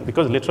flavor,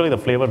 because literally the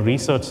flavor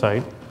research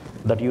side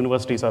that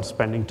universities are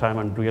spending time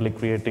on really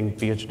creating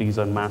PhDs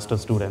and master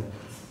students,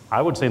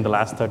 I would say in the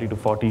last 30 to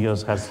 40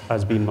 years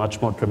has been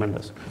much more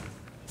tremendous,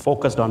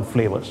 focused on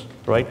flavors,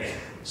 right?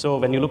 So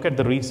when you look at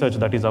the research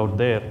that is out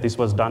there, this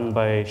was done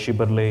by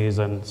Shibberleys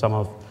and some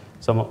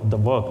of the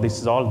work. This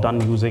is all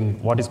done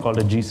using what is called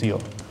a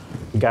GCO,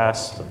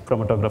 gas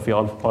chromatography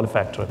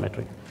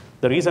olfactometry.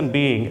 The reason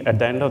being, at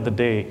the end of the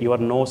day, your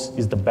nose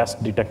is the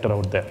best detector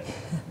out there,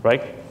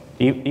 right?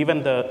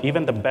 Even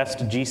the best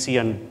GC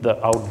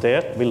out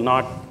there will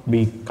not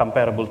be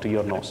comparable to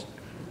your nose.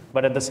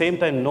 But at the same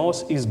time,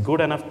 nose is good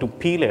enough to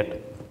peel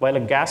it, while a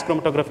gas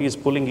chromatography is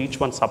pulling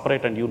each one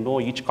separate and you know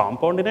each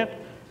compound in it.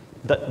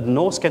 The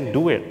nose can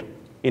do it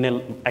in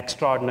an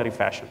extraordinary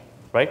fashion,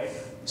 right?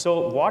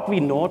 So what we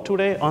know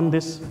today on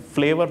this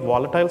flavor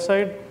volatile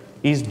side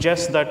is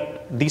just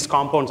that these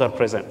compounds are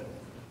present.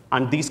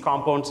 And these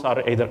compounds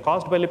are either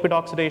caused by lipid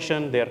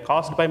oxidation, they are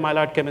caused by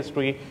myeloid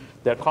chemistry,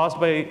 they are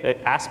caused by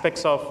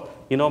aspects of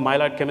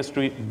myeloid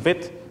chemistry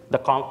with the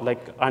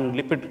and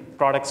lipid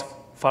products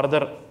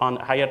further on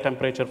higher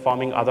temperature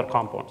forming other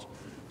compounds.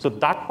 So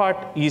that part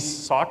is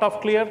sort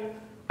of clear.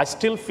 I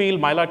still feel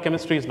myeloid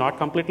chemistry is not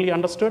completely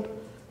understood.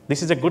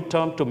 This is a good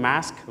term to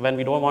mask when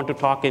we don't want to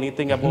talk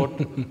anything about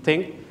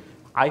thing.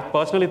 I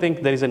personally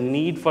think there is a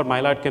need for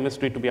myeloid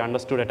chemistry to be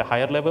understood at a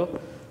higher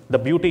level. The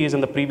beauty is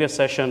in the previous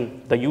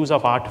session, the use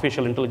of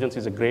artificial intelligence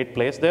is a great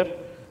place there.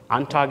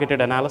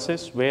 Untargeted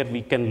analysis, where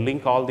we can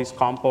link all these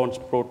compounds,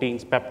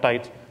 proteins,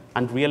 peptides,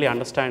 and really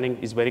understanding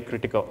is very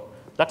critical.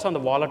 That's on the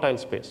volatile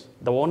space.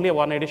 The only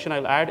one addition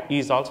I'll add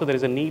is also there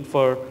is a need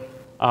for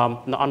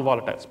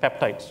non-volatiles,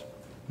 peptides.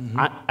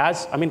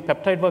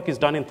 Peptide work is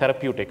done in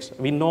therapeutics.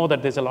 We know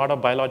that there's a lot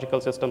of biological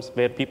systems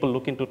where people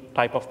look into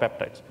type of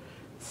peptides.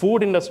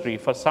 Food industry,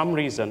 for some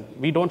reason,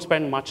 we don't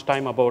spend much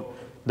time about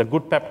the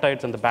good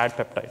peptides and the bad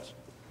peptides.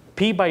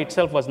 P by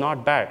itself was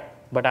not bad,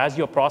 but as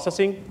you're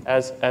processing,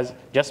 as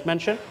just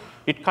mentioned,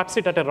 it cuts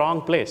it at a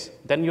wrong place.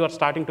 Then you are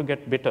starting to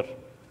get bitter.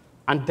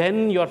 And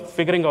then you're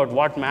figuring out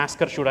what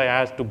masker should I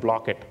add to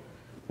block it.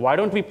 Why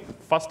don't we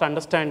first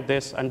understand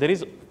this? And there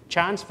is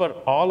chance for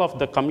all of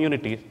the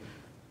community,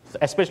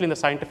 especially in the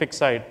scientific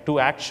side, to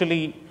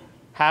actually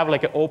have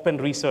like an open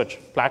research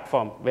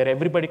platform where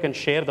everybody can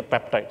share the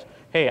peptides.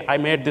 Hey, I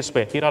made this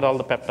way, here are all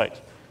the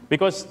peptides.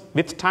 Because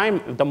with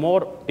time, the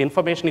more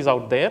information is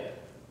out there,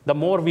 the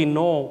more we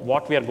know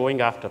what we are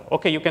going after.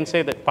 Okay, you can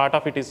say that part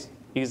of it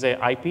is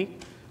a IP,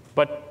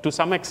 but to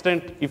some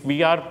extent, if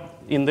we are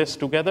in this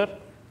together,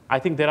 I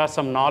think there are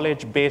some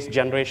knowledge-based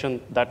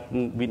generation that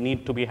we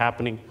need to be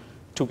happening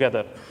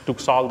together to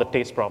solve the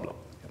taste problem.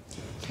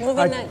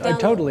 I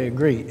totally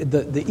agree.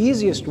 The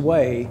easiest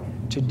way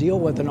to deal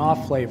with an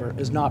off flavor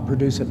is not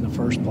produce it in the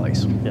first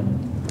place. Yeah.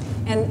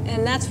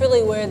 And that's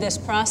really where this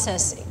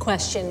process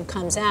question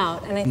comes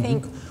out. And I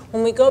think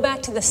when we go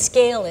back to the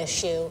scale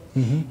issue,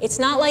 it's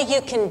not like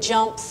you can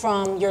jump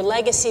from your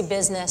legacy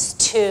business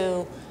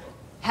to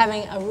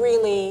having a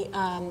really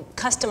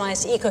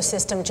customized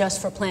ecosystem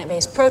just for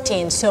plant-based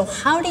proteins. So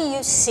how do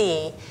you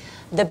see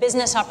the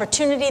business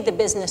opportunity, the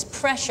business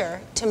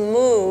pressure to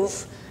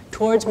move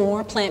towards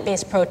more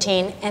plant-based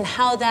protein, and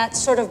how that's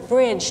sort of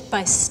bridged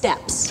by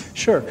steps?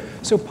 Sure.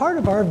 So part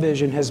of our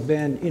vision has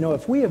been,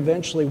 if we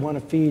eventually want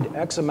to feed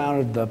X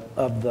amount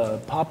of the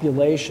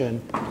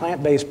population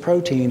plant-based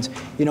proteins,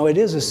 it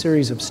is a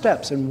series of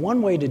steps. And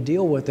one way to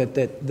deal with it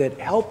that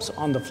helps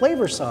on the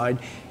flavor side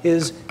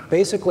is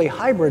basically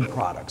hybrid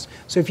products.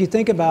 So if you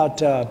think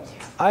about,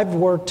 I've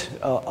worked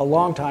a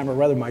long time, or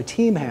rather my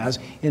team has,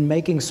 in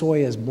making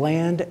soy as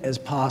bland as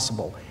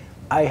possible.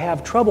 I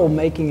have trouble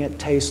making it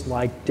taste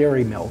like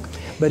dairy milk.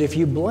 But if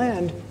you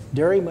blend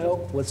dairy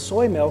milk with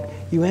soy milk,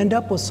 you end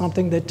up with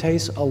something that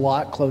tastes a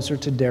lot closer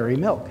to dairy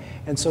milk.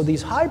 And so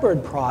these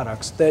hybrid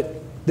products that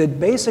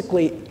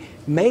basically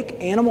make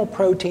animal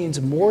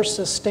proteins more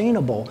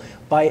sustainable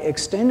by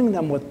extending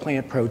them with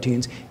plant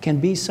proteins can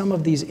be some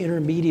of these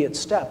intermediate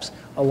steps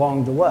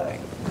along the way.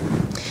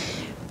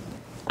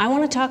 I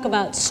want to talk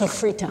about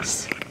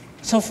sofritas.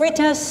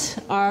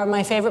 Sofritas are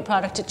my favorite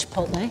product at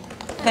Chipotle.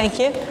 Thank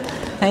you.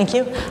 Thank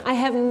you. I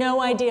have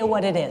no idea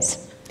what it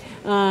is.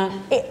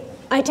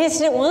 I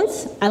tasted it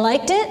once. I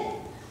liked it.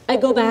 I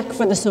go back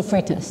for the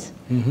sofritas.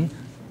 Mm-hmm.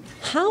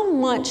 How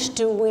much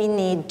do we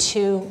need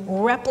to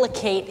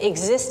replicate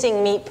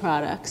existing meat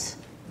products?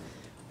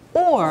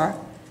 Or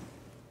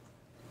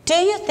do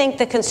you think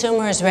the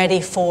consumer is ready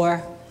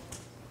for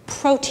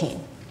protein?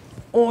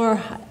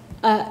 Or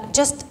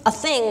just a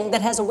thing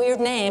that has a weird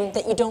name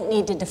that you don't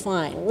need to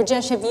define?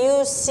 Rajesh, have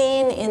you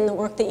seen in the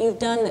work that you've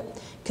done that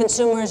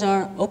consumers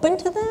are open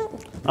to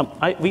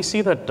that? We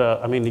see that,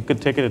 you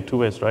could take it in two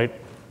ways, right?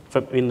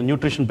 In the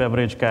nutrition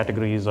beverage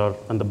categories or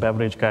in the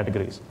beverage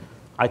categories,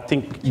 I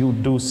think you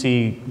do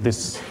see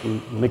this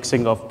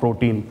mixing of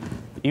protein.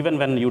 Even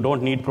when you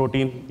don't need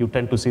protein, you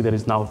tend to see there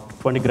is now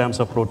 20 grams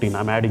of protein,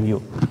 I'm adding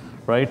you,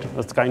 right?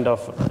 That's kind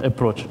of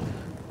approach.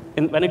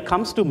 When it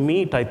comes to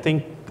meat, I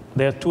think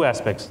there are two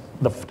aspects.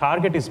 The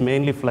target is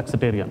mainly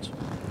flexitarians.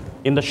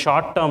 In the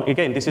short term,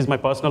 again, this is my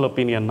personal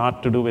opinion,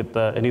 not to do with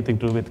anything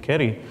to do with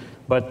Kerry,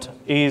 but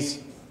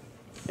is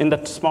in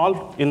the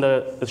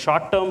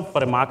short term,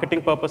 for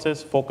marketing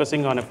purposes,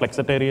 focusing on a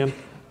flexitarian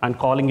and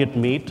calling it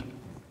meat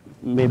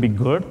may be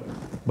good,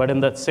 but in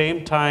the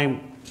same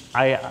time,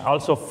 I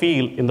also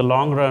feel in the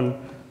long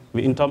run,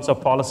 in terms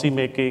of policy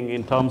making,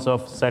 in terms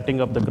of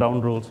setting up the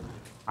ground rules,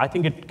 I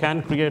think it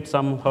can create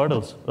some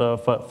hurdles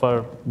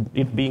for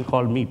it being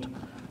called meat.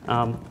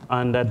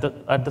 And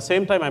at the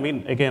same time,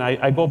 again,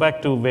 I go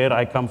back to where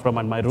I come from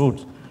and my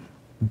roots.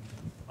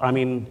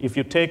 If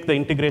you take the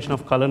integration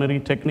of culinary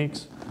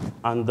techniques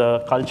and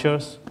the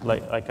cultures,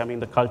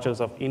 the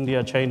cultures of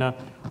India, China,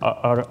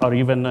 or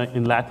even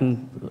in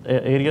Latin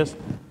areas,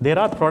 there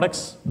are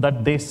products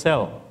that they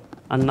sell,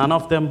 and none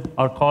of them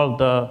are called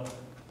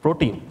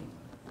protein,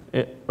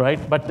 right?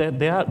 But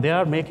they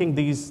are making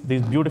these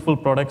beautiful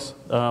products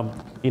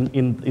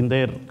in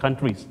their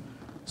countries.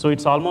 So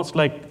it's almost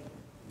like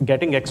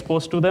getting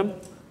exposed to them,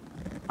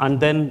 and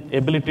then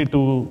ability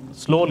to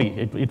slowly,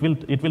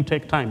 it will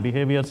take time.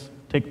 Behaviors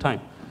take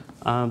time.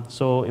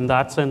 So in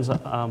that sense,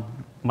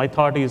 my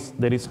thought is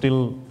there is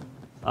still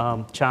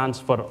chance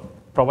for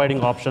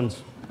providing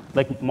options.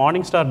 Like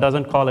Morningstar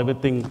doesn't call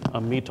everything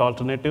a meat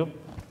alternative.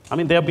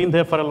 They have been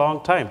there for a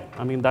long time.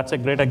 That's a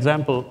great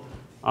example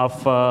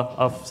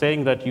of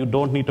saying that you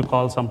don't need to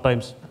call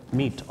sometimes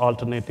meat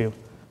alternative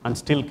and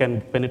still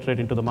can penetrate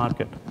into the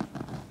market.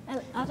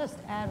 And I'll just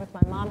add with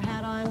my mom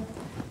hat on,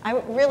 I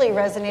really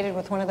resonated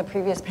with one of the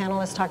previous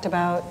panelists talked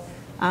about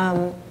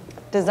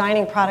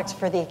designing products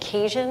for the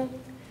occasion,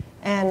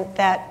 and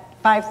that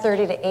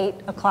 5:30 to 8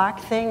 o'clock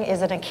thing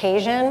is an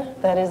occasion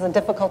that is a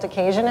difficult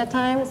occasion at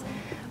times.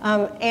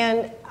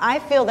 And I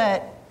feel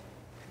that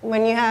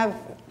when you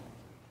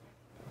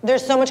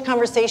there's so much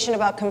conversation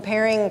about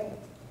comparing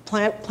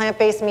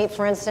plant-based meat,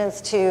 for instance,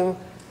 to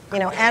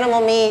animal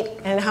meat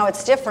and how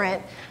it's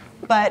different,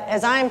 but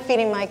as I'm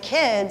feeding my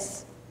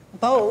kids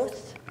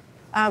both,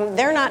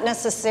 they're not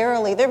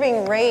necessarily, they're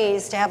being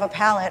raised to have a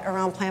palate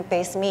around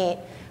plant-based meat,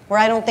 where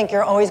I don't think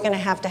you're always going to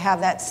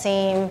have that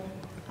same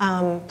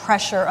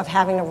pressure of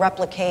having to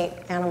replicate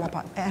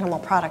animal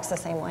products the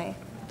same way.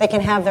 They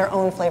can have their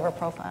own flavor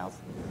profiles.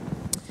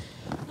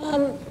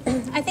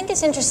 I think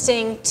it's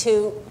interesting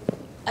to,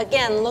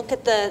 again, look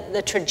at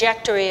the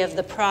trajectory of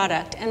the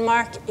product. And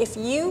Mark, if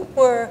you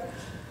were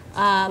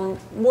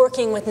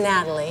working with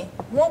Natalie,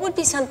 what would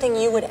be something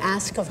you would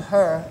ask of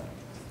her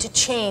to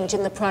change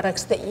in the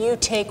products that you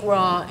take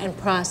raw and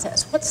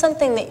process? What's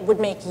something that would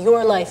make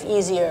your life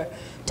easier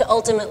to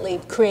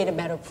ultimately create a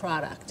better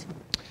product?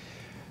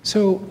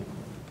 So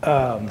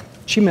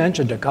she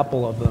mentioned a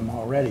couple of them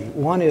already.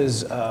 One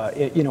is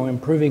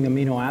improving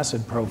amino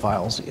acid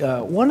profiles.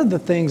 One of the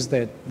things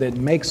that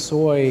makes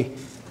soy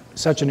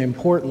such an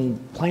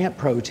important plant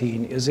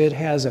protein is it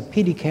has a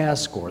PDCAS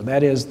score,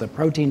 that is the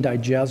protein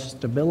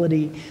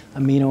digestibility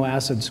amino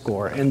acid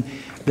score, and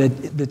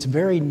that's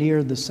very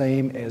near the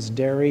same as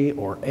dairy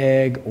or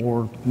egg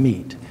or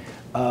meat.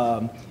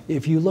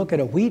 If you look at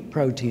a wheat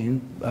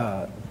protein,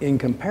 in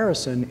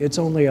comparison, it's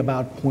only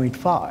about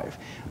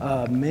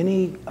 0.5.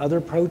 Many other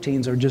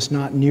proteins are just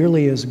not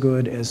nearly as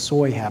good as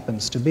soy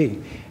happens to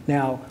be.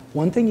 Now,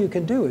 one thing you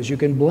can do is you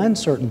can blend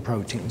certain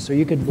proteins. So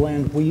you could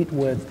blend wheat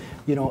with,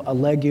 a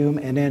legume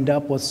and end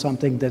up with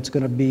something that's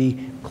going to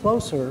be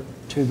closer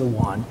to the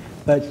one.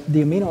 But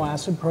the amino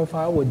acid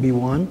profile would be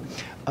one.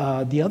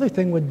 The other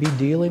thing would be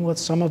dealing with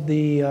some of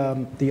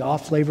the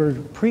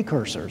off-flavored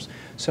precursors.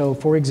 So,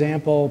 for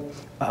example,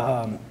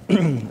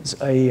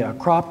 a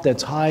crop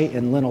that's high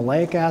in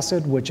linoleic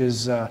acid, which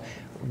is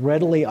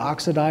readily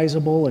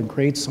oxidizable and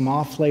creates some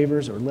off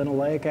flavors, or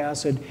linoleic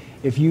acid,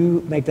 if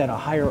you make that a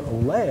higher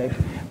oleic,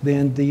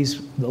 then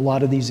a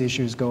lot of these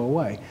issues go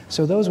away.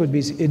 So those would be,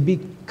 it'd be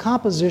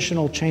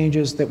compositional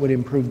changes that would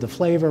improve the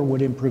flavor,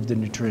 would improve the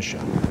nutrition.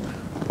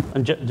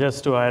 And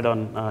just to add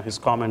on his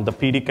comment, the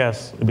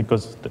PDCAS,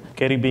 because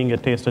Kerry being a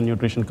taste and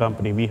nutrition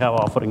company, we have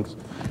offerings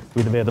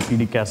with where the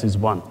PDCAS is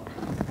one.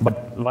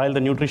 But while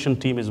the nutrition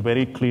team is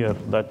very clear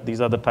that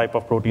these are the type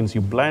of proteins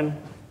you blend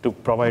to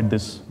provide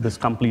this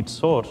complete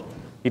source,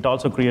 it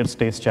also creates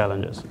taste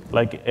challenges.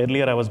 Like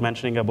earlier I was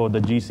mentioning about the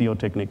GCO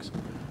techniques.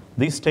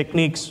 These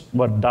techniques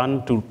were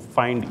done to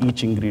find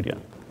each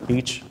ingredient,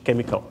 each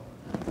chemical.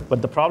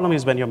 But the problem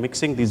is when you're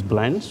mixing these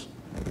blends,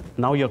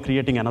 now you're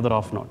creating another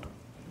off note.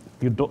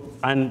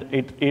 And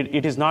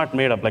it is not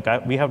made up.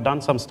 Like we have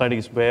done some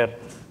studies where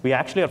we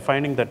actually are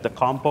finding that the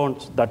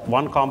compounds, that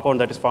one compound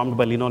that is formed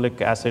by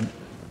linoleic acid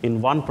in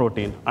one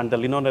protein and the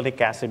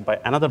linoleic acid by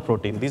another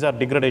protein, these are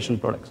degradation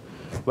products.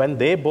 When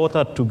they both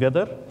are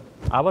together,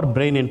 our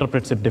brain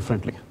interprets it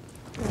differently.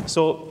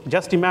 So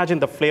just imagine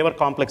the flavor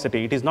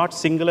complexity. It is not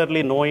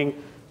singularly knowing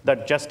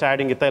that just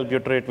adding ethyl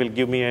butyrate will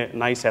give me a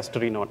nice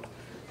estery note.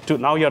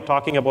 Now you're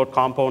talking about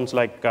compounds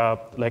like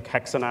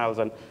hexanals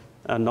and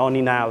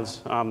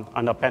nonenals and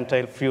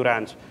pentyl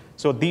furans.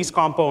 So these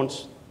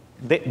compounds,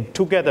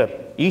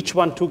 each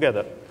one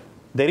together,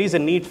 there is a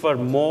need for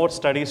more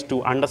studies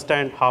to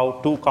understand how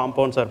two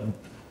compounds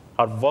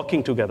are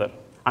working together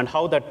and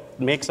how that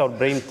makes our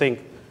brain think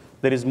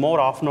there is more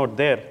off-note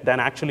there than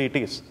actually it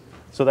is.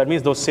 So that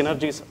means those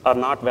synergies are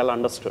not well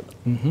understood.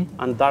 Mm-hmm.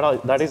 And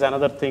that is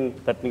another thing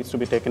that needs to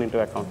be taken into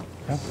account.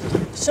 Yeah.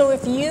 So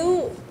if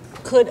you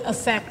could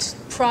affect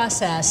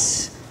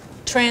process,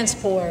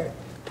 transport,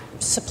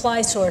 supply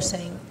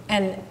sourcing,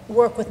 and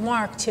work with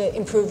Mark to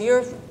improve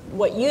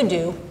what you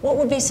do, what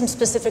would be some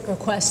specific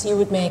requests you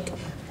would make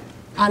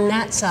on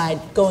that side,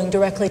 going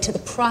directly to the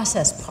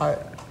process part?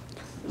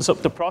 So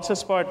the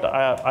process part,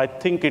 I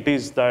think it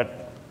is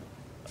that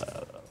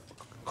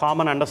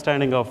common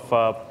understanding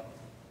of,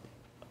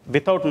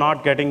 without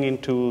not getting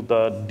into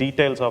the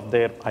details of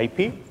their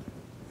IP,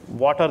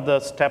 what are the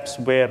steps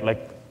where,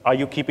 like, are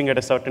you keeping it at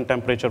a certain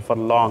temperature for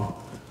long?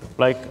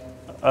 Like,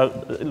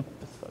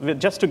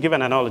 just to give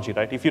an analogy,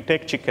 right? If you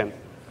take chicken,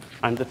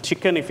 and the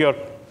chicken, if you're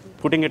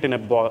putting it in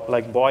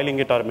like boiling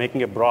it or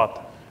making a broth,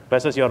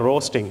 versus you're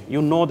roasting,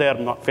 you know they are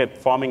not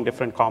forming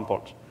different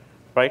compounds,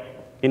 right?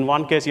 In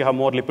one case, you have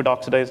more lipid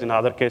oxidized. In the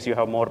other case, you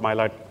have more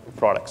myeloid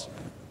products,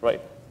 right?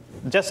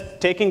 Just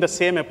taking the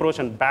same approach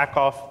and back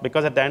off,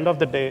 because at the end of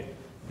the day,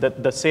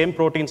 the same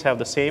proteins have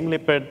the same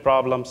lipid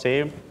problem,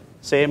 same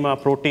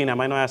protein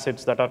amino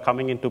acids that are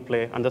coming into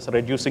play, and thus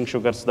reducing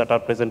sugars that are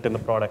present in the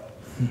product.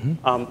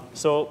 Mm-hmm.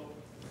 So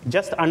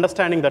just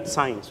understanding that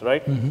science,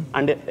 right? Mm-hmm.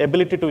 And the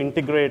ability to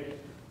integrate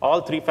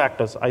all three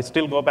factors. I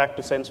still go back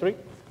to sensory,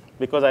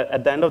 because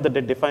at the end of the day,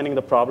 defining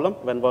the problem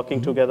when working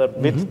mm-hmm. together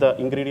with mm-hmm. the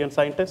ingredient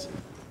scientists,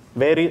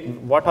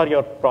 what are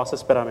your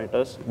process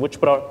parameters? Which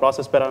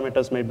process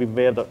parameters may be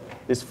where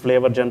this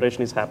flavor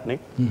generation is happening?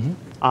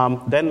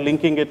 Mm-hmm. Then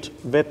linking it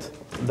with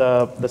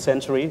the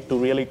sensory to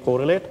really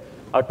correlate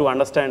or to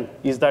understand,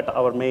 is that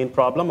our main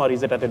problem or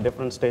is it at a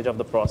different stage of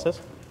the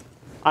process?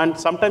 And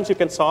sometimes you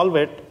can solve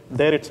it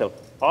there itself.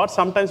 Or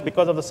sometimes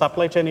because of the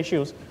supply chain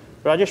issues,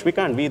 Rajesh, we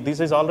can't. This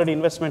is already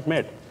investment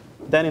made.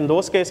 Then in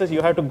those cases,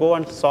 you have to go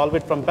and solve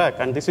it from back.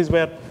 And this is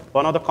where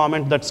one of the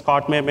comments that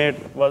Scott May made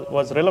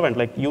was relevant.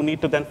 Like, you need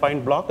to then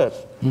find blockers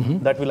mm-hmm.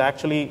 that will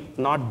actually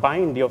not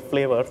bind your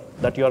flavor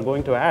that you are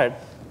going to add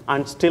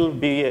and still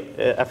be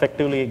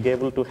effectively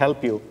able to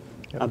help you.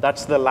 Yep. And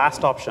that's the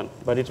last option.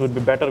 But it would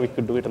be better we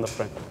could do it in the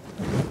front.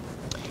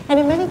 And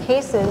in many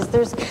cases,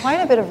 there's quite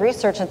a bit of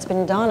research that's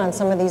been done on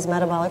some of these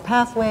metabolic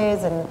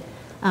pathways.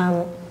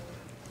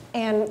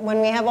 And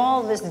when we have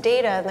all this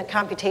data and the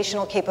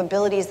computational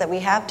capabilities that we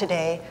have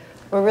today,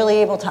 we're really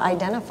able to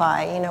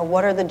identify,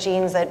 what are the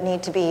genes that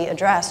need to be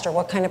addressed or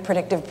what kind of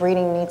predictive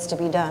breeding needs to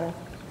be done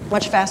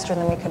much faster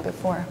than we could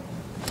before.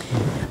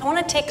 I want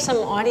to take some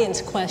audience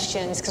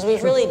questions because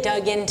we've really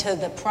dug into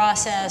the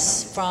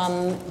process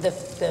from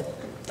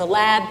the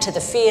lab to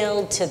the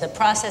field to the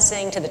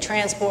processing to the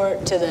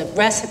transport to the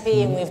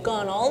recipe, and we've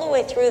gone all the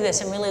way through this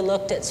and really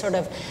looked at sort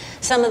of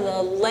some of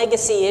the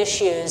legacy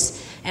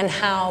issues and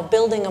how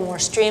building a more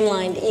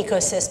streamlined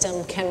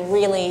ecosystem can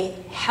really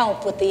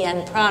help with the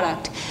end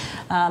product.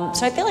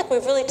 So I feel like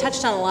we've really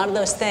touched on a lot of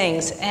those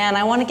things, and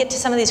I want to get to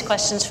some of these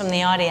questions from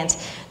the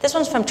audience. This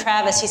one's from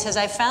Travis. He says,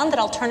 I found that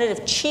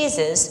alternative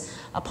cheeses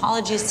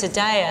apologies to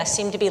DIA,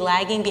 seem to be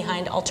lagging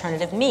behind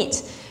alternative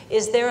meats.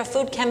 Is there a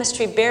food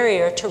chemistry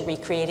barrier to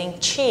recreating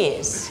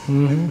cheese?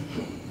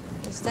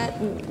 Is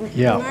that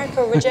Mark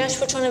or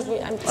Rajesh? Which one of you?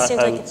 It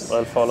seems like it's...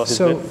 I'll follow his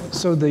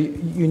So the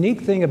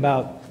unique thing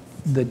about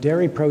the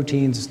dairy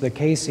proteins, the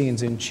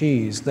caseins in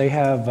cheese, they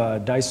have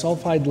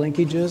disulfide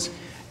linkages,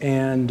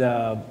 and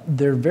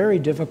they're very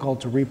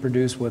difficult to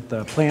reproduce with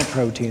plant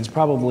proteins.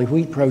 Probably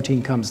wheat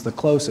protein comes the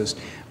closest,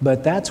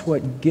 but that's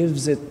what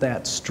gives it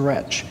that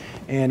stretch.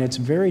 And it's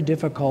very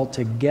difficult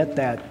to get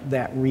that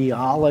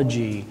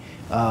rheology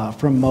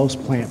from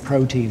most plant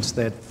proteins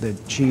that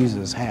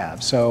cheeses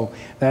have. So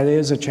that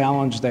is a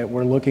challenge that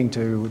we're looking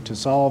to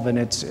solve, and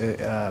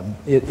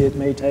it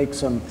may take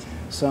some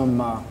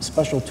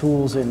special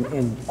tools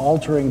in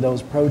altering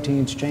those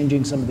proteins,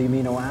 changing some of the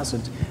amino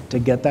acids to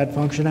get that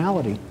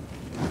functionality.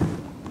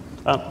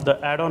 The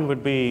add-on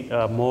would be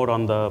more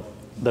on the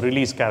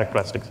release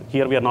characteristics.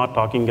 Here we are not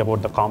talking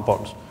about the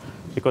compounds,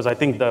 because I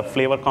think the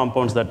flavor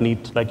compounds that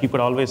need, like you could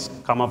always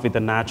come up with a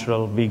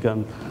natural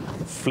vegan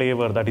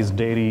flavor that is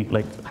dairy,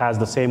 like has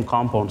the same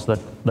compounds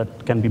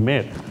that can be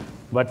made.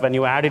 But when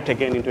you add it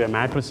again into a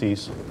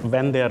matrices,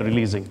 when they are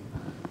releasing,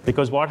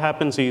 because what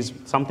happens is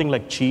something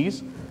like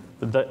cheese,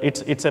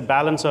 it's a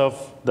balance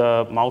of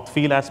the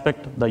mouthfeel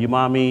aspect, the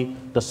umami,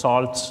 the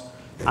salts,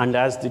 and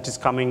as it is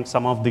coming,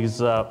 some of these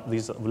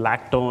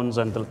lactones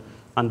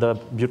and the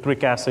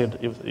butyric acid,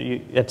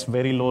 it's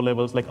very low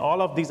levels. Like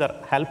all of these are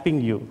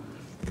helping you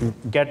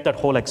get that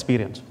whole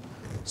experience.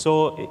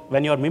 So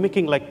when you're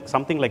mimicking like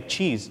something like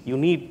cheese, you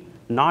need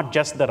not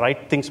just the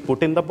right things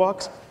put in the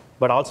box,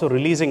 but also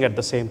releasing at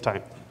the same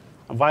time.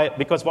 Why?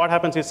 Because what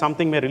happens is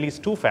something may release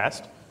too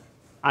fast,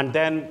 and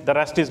then the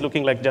rest is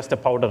looking like just a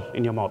powder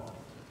in your mouth.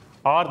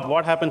 Or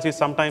what happens is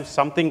sometimes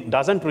something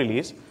doesn't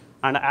release,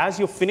 and as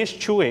you finish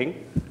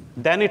chewing,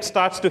 then it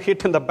starts to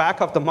hit in the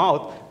back of the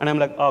mouth, and I'm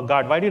like, oh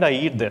God, why did I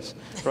eat this,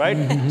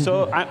 right?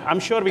 So I'm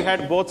sure we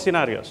had both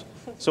scenarios.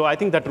 So I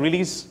think that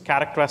release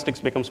characteristics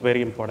becomes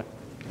very important.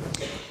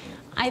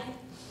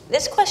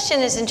 This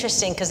question is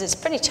interesting because it's a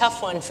pretty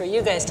tough one for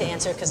you guys to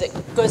answer because it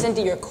goes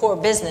into your core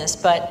business,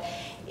 but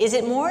is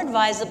it more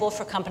advisable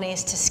for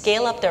companies to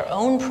scale up their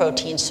own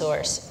protein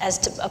source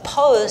as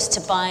opposed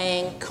to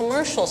buying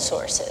commercial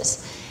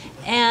sources?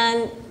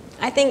 And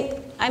I think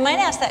I might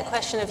ask that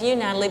question of you,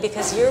 Natalie,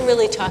 because you're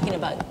really talking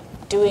about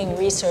doing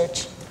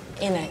research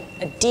in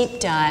a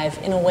deep dive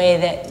in a way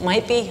that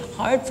might be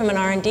hard from an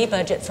R&D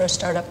budget for a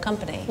startup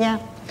company. Yeah.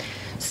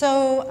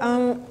 So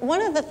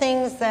one of the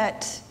things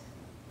that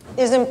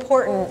is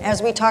important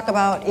as we talk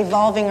about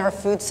evolving our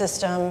food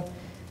system,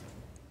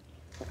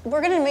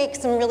 we're going to make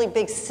some really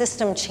big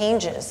system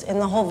changes in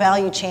the whole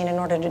value chain in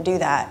order to do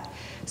that.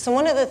 So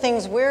one of the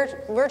things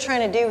we're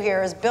trying to do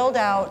here is build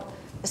out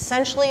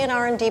essentially an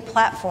R&D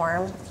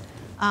platform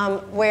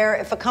where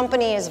if a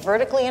company is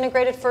vertically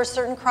integrated for a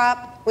certain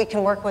crop, we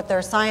can work with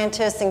their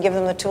scientists and give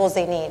them the tools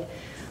they need.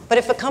 But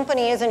if a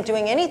company isn't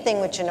doing anything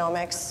with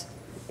genomics,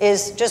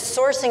 is just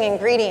sourcing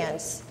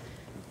ingredients,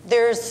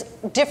 there's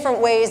different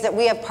ways that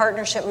we have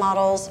partnership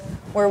models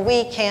where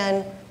we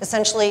can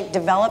essentially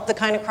develop the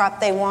kind of crop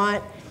they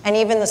want and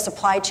even the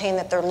supply chain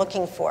that they're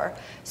looking for.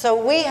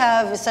 So we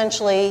have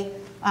essentially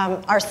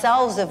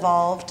ourselves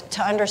evolved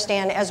to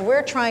understand as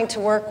we're trying to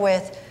work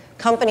with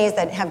companies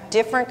that have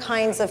different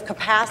kinds of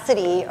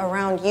capacity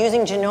around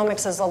using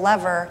genomics as a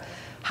lever,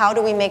 how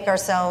do we make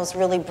ourselves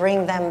really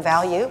bring them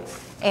value?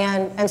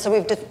 And so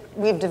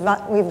we've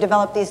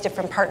developed these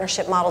different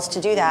partnership models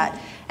to do that.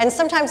 And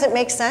sometimes it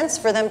makes sense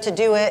for them to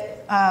do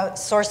it,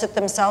 source it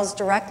themselves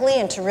directly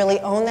and to really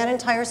own that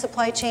entire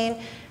supply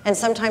chain. And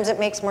sometimes it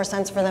makes more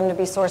sense for them to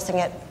be sourcing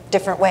it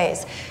different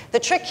ways. The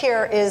trick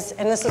here is,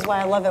 and this is why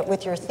I love it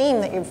with your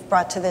theme that you've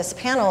brought to this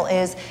panel,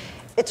 is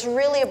it's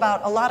really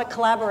about a lot of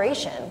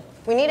collaboration.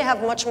 We need to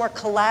have much more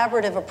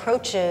collaborative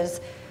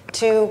approaches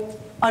to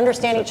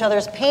understand each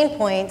other's pain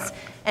points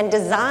and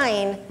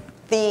design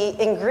the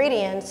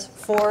ingredients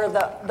for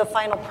the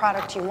final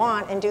product you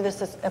want and do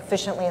this as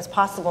efficiently as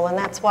possible. And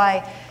that's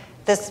why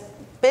this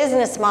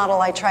business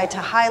model I tried to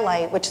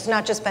highlight, which is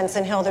not just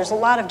Benson Hill, there's a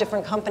lot of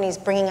different companies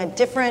bringing a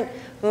different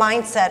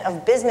mindset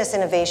of business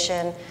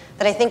innovation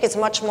that I think is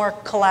much more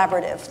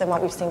collaborative than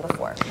what we've seen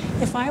before.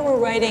 If I were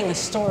writing a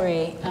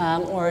story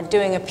or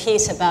doing a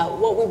piece about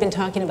what we've been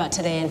talking about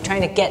today and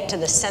trying to get to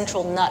the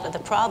central nut of the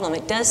problem,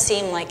 it does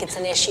seem like it's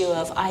an issue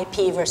of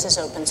IP versus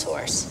open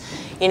source.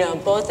 You know,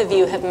 both of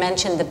you have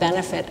mentioned the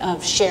benefit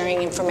of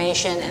sharing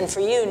information, and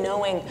for you,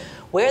 knowing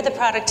where the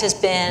product has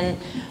been,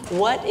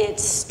 what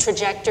its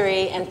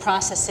trajectory and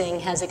processing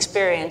has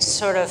experienced,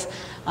 sort of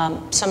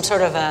some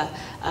sort of a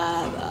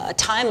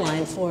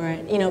timeline for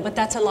it, you know, but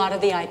that's a lot of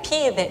the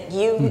IP that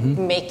you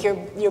make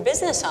your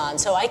business on.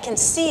 So I can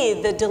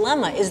see the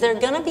dilemma. Is there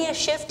going to be a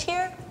shift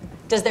here?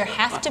 Does there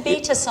have to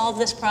be to solve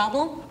this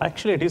problem?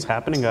 Actually, it is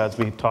happening as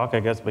we talk, I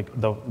guess.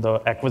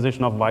 The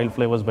acquisition of wild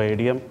flavors by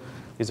ADM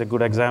is a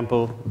good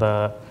example.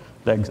 The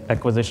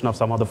acquisition of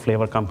some of the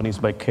flavor companies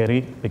by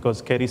Kerry,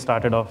 because Kerry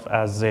started off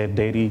as a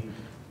dairy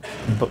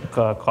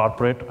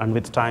corporate, and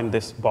with time,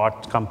 this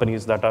bought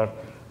companies that are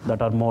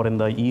that are more in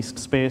the yeast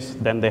space.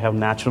 Then they have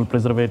natural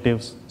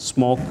preservatives,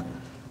 smoke.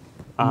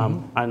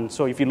 And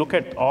so if you look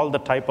at all the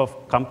type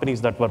of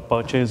companies that were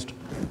purchased,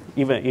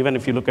 even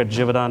if you look at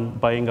Givaudan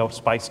buying out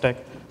Spice Tech,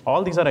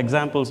 all these are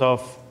examples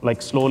of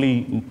like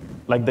slowly,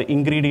 like the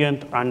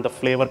ingredient and the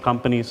flavor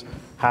companies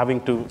having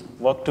to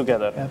work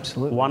together.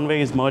 Absolutely. One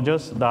way is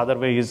mergers, the other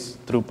way is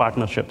through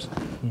partnerships.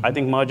 I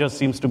think mergers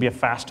seems to be a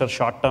faster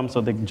short term,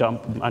 so they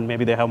jump and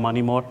maybe they have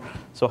money more,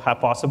 so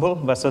possible,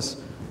 versus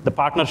the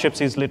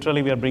partnerships is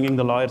literally we are bringing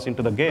the lawyers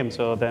into the game,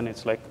 so then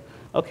it's like,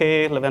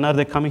 okay, when are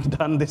they coming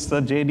done this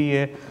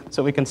JDA,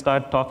 so we can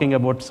start talking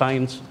about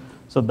science.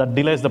 So that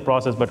delays the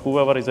process, but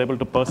whoever is able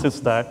to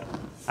persist that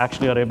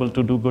actually are able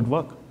to do good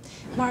work.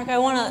 Mark, I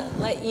want to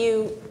let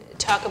you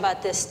talk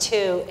about this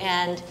too,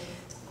 and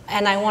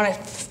I want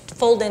to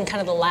fold in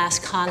kind of the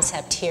last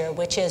concept here,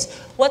 which is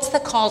what's the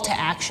call to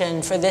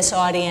action for this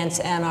audience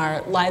and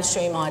our live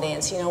stream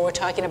audience? You know, we're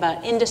talking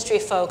about industry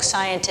folks,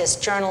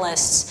 scientists,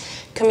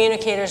 journalists,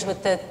 communicators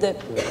with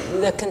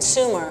the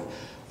consumer.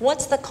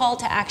 What's the call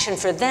to action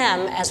for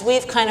them as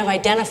we've kind of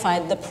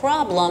identified the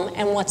problem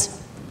and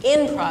what's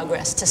in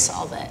progress to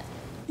solve it?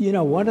 You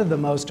know, one of the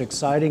most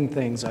exciting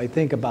things I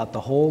think about the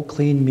whole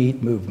clean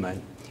meat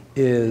movement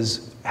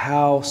is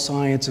how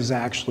science is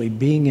actually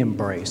being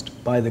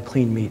embraced by the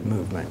clean meat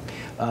movement.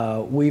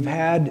 We've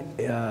had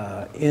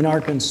in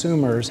our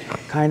consumers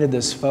kind of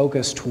this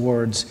focus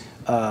towards,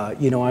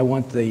 you know, I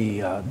want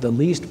the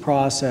least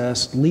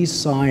processed,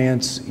 least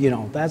science, you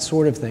know, that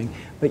sort of thing.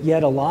 But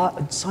yet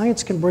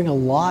science can bring a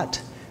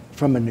lot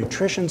from a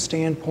nutrition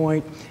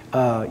standpoint.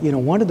 You know,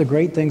 one of the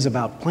great things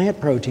about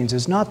plant proteins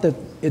is not that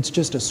it's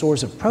just a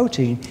source of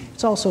protein,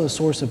 it's also a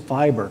source of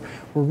fiber.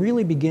 We're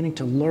really beginning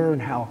to learn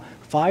how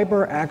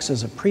fiber acts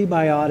as a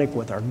prebiotic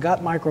with our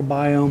gut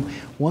microbiome.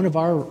 One of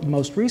our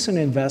most recent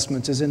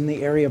investments is in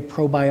the area of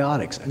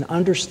probiotics and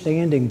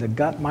understanding the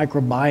gut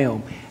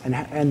microbiome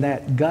and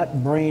that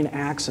gut-brain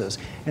axis.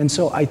 And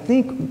so I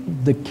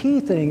think the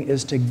key thing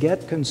is to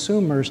get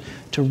consumers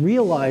to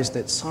realize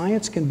that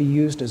science can be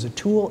used as a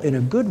tool in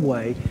a good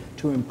way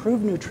to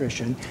improve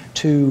nutrition,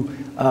 to,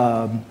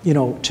 you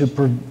know,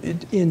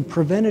 in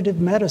preventative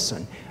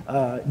medicine.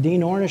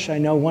 Dean Ornish, I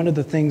know one of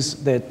the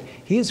things that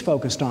he has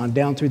focused on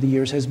down through the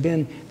years has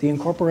been the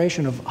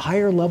incorporation of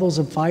higher levels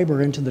of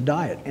fiber into the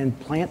diet, and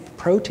plant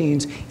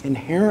proteins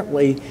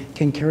inherently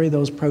can carry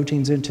those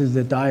proteins into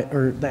the diet,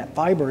 or that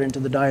fiber into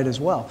the diet as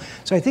well.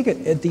 So I think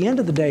at the end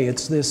of the day,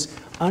 it's this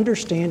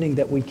understanding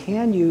that we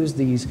can use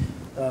these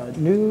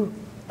new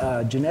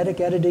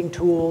genetic editing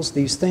tools,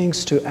 these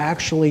things to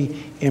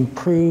actually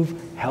improve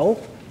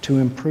health, to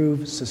improve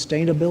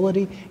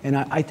sustainability. And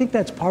I think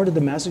that's part of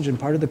the message and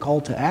part of the call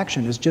to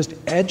action is just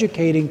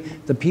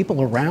educating the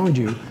people around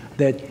you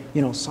that,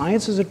 you know,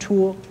 science is a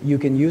tool, you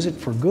can use it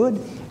for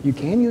good, you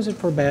can use it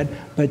for bad,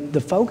 but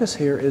the focus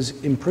here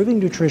is improving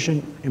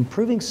nutrition,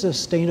 improving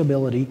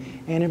sustainability,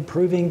 and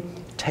improving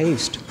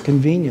taste,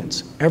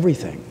 convenience,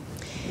 everything.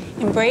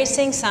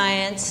 Embracing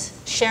science,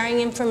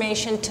 sharing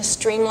information to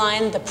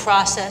streamline the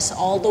process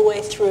all the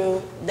way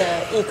through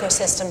the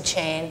ecosystem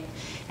chain,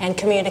 and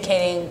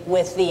communicating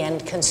with the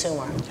end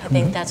consumer. I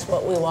think that's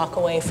what we walk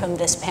away from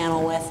this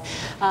panel with.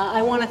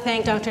 I want to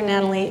thank Dr.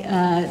 Natalie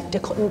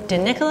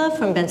DiNicola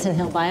from Benson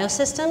Hill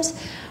Biosystems,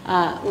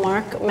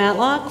 Mark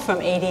Matlock from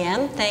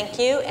ADM, thank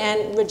you,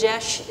 and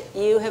Rajesh,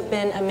 you have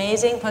been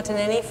amazing.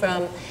 Potineni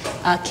from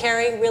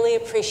Kerry, really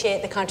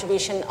appreciate the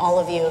contribution all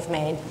of you have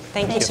made.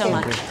 Thank you so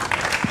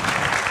much.